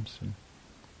at times. And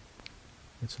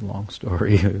it's a long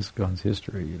story. It's God's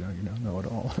history. You don't know it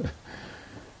all.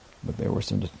 But there were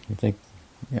some.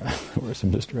 There were some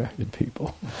distracted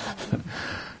people,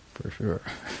 for sure.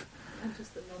 And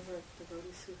just the number of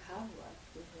devotees who have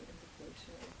left is an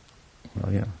indication.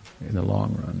 Well, yeah, in the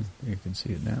long run, you can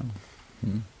see it now.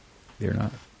 They're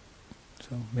not.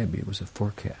 So maybe it was a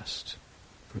forecast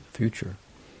for the future.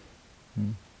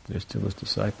 They're still his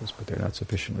disciples, but they're not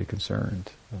sufficiently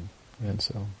concerned. And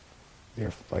so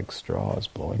they're like straws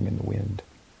blowing in the wind.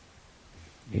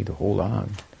 You need to hold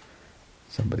on.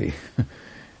 Somebody,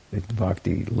 the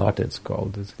Bhakti Lata, it's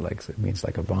called, it means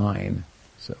like a vine.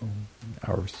 So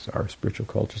our spiritual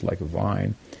culture is like a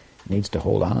vine. It needs to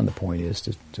hold on. The point is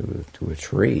to a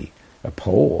tree, a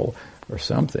pole, or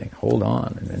something. Hold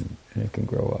on, and it can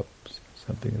grow up.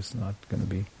 Something that's not going to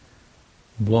be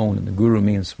blown. And the guru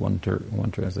means one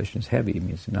translation is heavy. It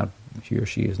means he or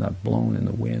she is not blown in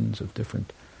the winds of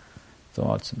different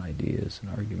thoughts and ideas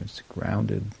and arguments.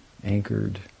 Grounded,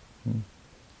 anchored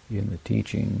in the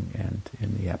teaching and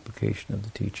in the application of the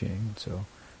teaching. So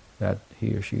that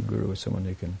he or she guru is someone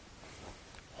they can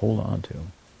hold on to,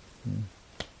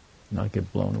 not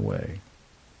get blown away.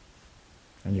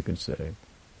 And you can say,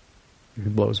 he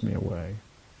blows me away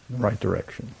in the right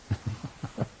direction.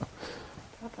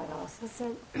 Prabhupada also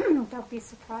said, don't be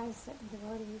surprised that the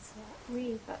devotees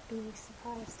leave, but be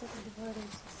surprised that the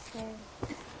devotees stay.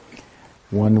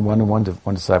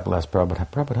 One disciple asked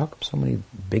Prabhupada, how come so many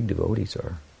big devotees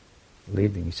are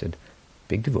leaving? He said,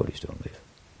 big devotees don't leave.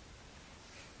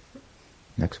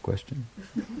 Next question.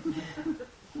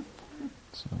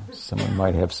 So someone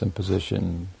might have some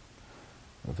position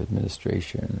of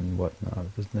administration and whatnot.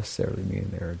 It doesn't necessarily mean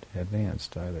they're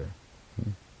advanced either.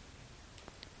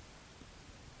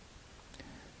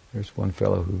 There's one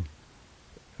fellow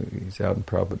he's out in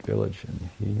Prabhupada village, and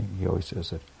he always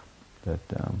says that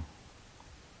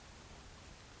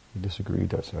he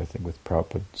disagreed, I think, with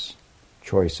Prabhupada's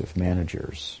choice of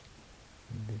managers.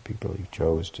 The people he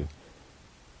chose to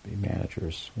be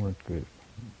managers weren't good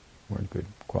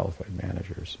qualified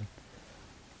managers.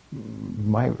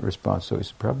 My response to it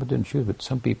is Prabhupada didn't choose, but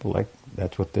some people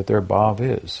that's what their bhav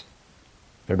is.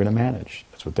 They're going to manage.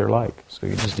 That's what they're like. So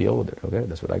you just deal with it. Okay,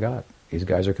 that's what I got. These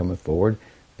guys are coming forward.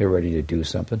 They're ready to do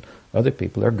something. Other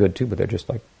people are good too, but they're just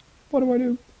like, what do I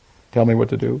do? Tell me what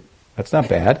to do. That's not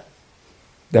bad.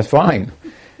 That's fine.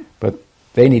 But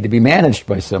they need to be managed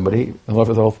by somebody.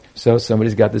 So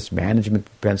somebody's got this management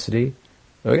propensity.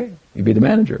 Okay, you be the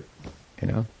manager,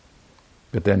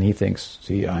 But then he thinks,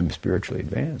 see, I'm spiritually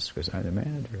advanced because I'm the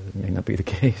manager. That may not be the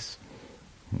case.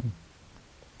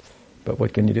 But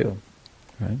what can you do,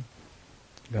 right?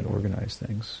 You've got to organize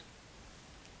things.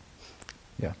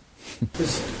 Yeah.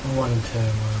 Just wanted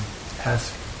to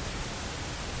ask,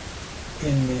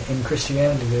 in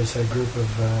Christianity there's a group of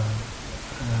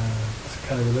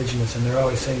kind of religionists, and they're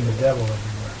always saying the devil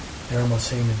everywhere. They're almost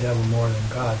saying the devil more than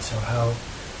God. So how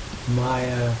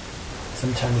Maya,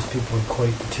 sometimes people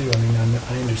equate the two. I mean,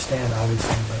 I understand,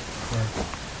 obviously, but for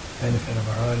benefit of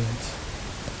our audience,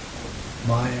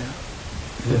 Maya,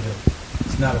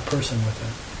 it's not a person with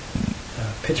a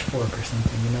pitchfork or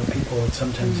something. People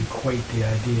sometimes equate the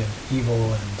idea of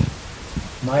evil, and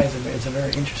Maya is a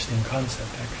very interesting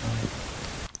concept, actually.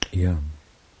 Yeah,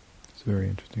 it's a very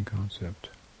interesting concept.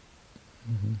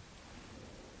 Mm-hmm.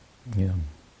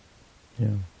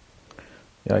 Yeah,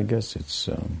 I guess it's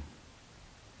a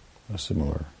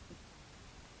similar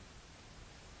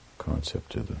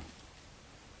concept to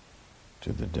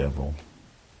the devil,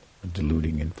 a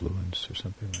deluding influence or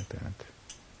something like that.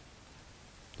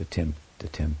 The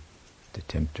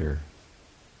tempter,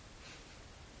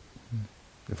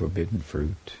 the forbidden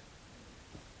fruit,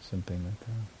 something like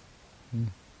that.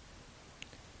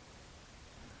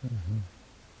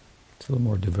 It's a little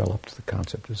more developed. The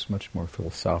concept is much more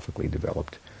philosophically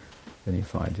developed than you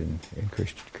find in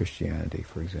Christianity,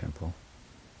 for example.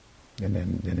 And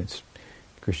then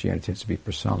Christianity tends to be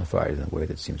personified in a way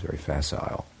that seems very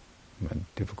facile and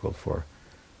difficult for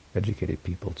educated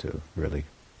people to really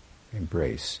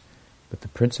embrace. But the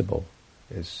principle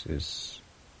is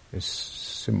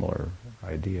similar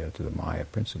idea to the Maya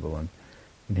principle. And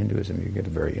in Hinduism, you get a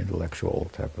very intellectual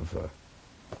type of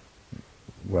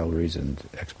well-reasoned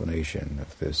explanation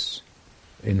of this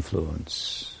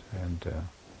influence and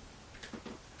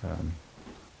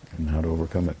how to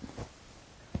overcome it.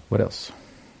 What else?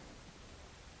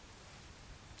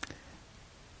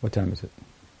 What time is it?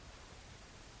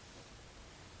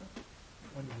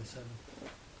 20 to 7.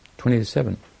 20 to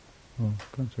 7. Oh,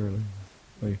 that's early.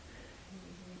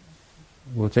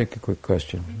 We'll take a quick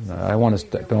question. I want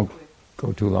to don't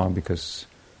go too long because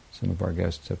some of our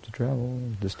guests have to travel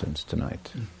distance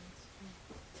tonight.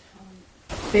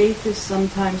 Faith is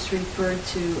sometimes referred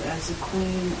to as a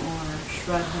queen or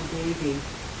Shraddha Devi. I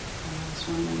was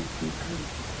wondering if you could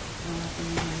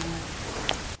elaborate on that.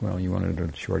 Well, you wanted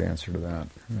a short answer to that.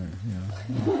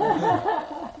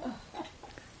 Yeah.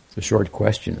 It's a short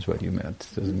question is what you meant.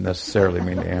 It doesn't necessarily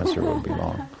mean the answer will be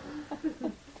long.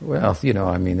 Well, I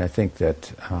think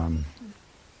that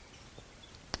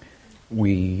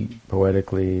we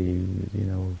poetically,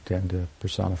 tend to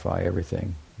personify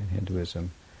everything in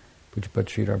Hinduism. But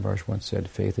Sridhar Maharaj once said,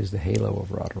 faith is the halo of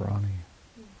Radharani.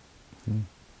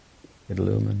 It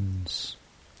illumines.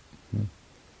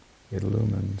 It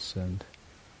illumines, and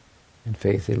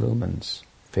faith illumines.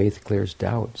 Faith clears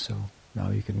doubt, so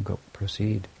now you can go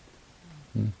proceed.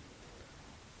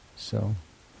 So,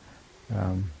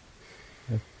 I'll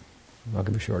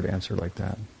give a short answer like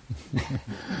that.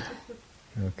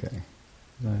 Okay.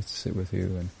 Nice to sit with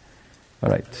you. All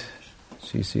right.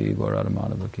 C.C.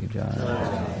 Gauramadava ki jai.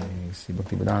 C.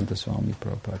 Bhaktivedanta Swami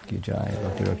Prabhupada ki jai.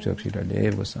 Bhakti Rakshak Sridhar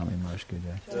Goswami Maharaj ki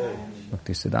jai.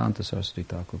 Bhakti Siddhanta Saraswati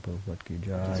Thakur Prabhupada ki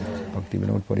jai. Bhakti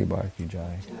Vinod Paribar ki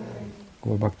jai.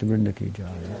 Gaur Bhakti Vrinda ki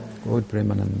jai. Gaur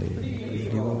Premanande ki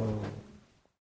jai.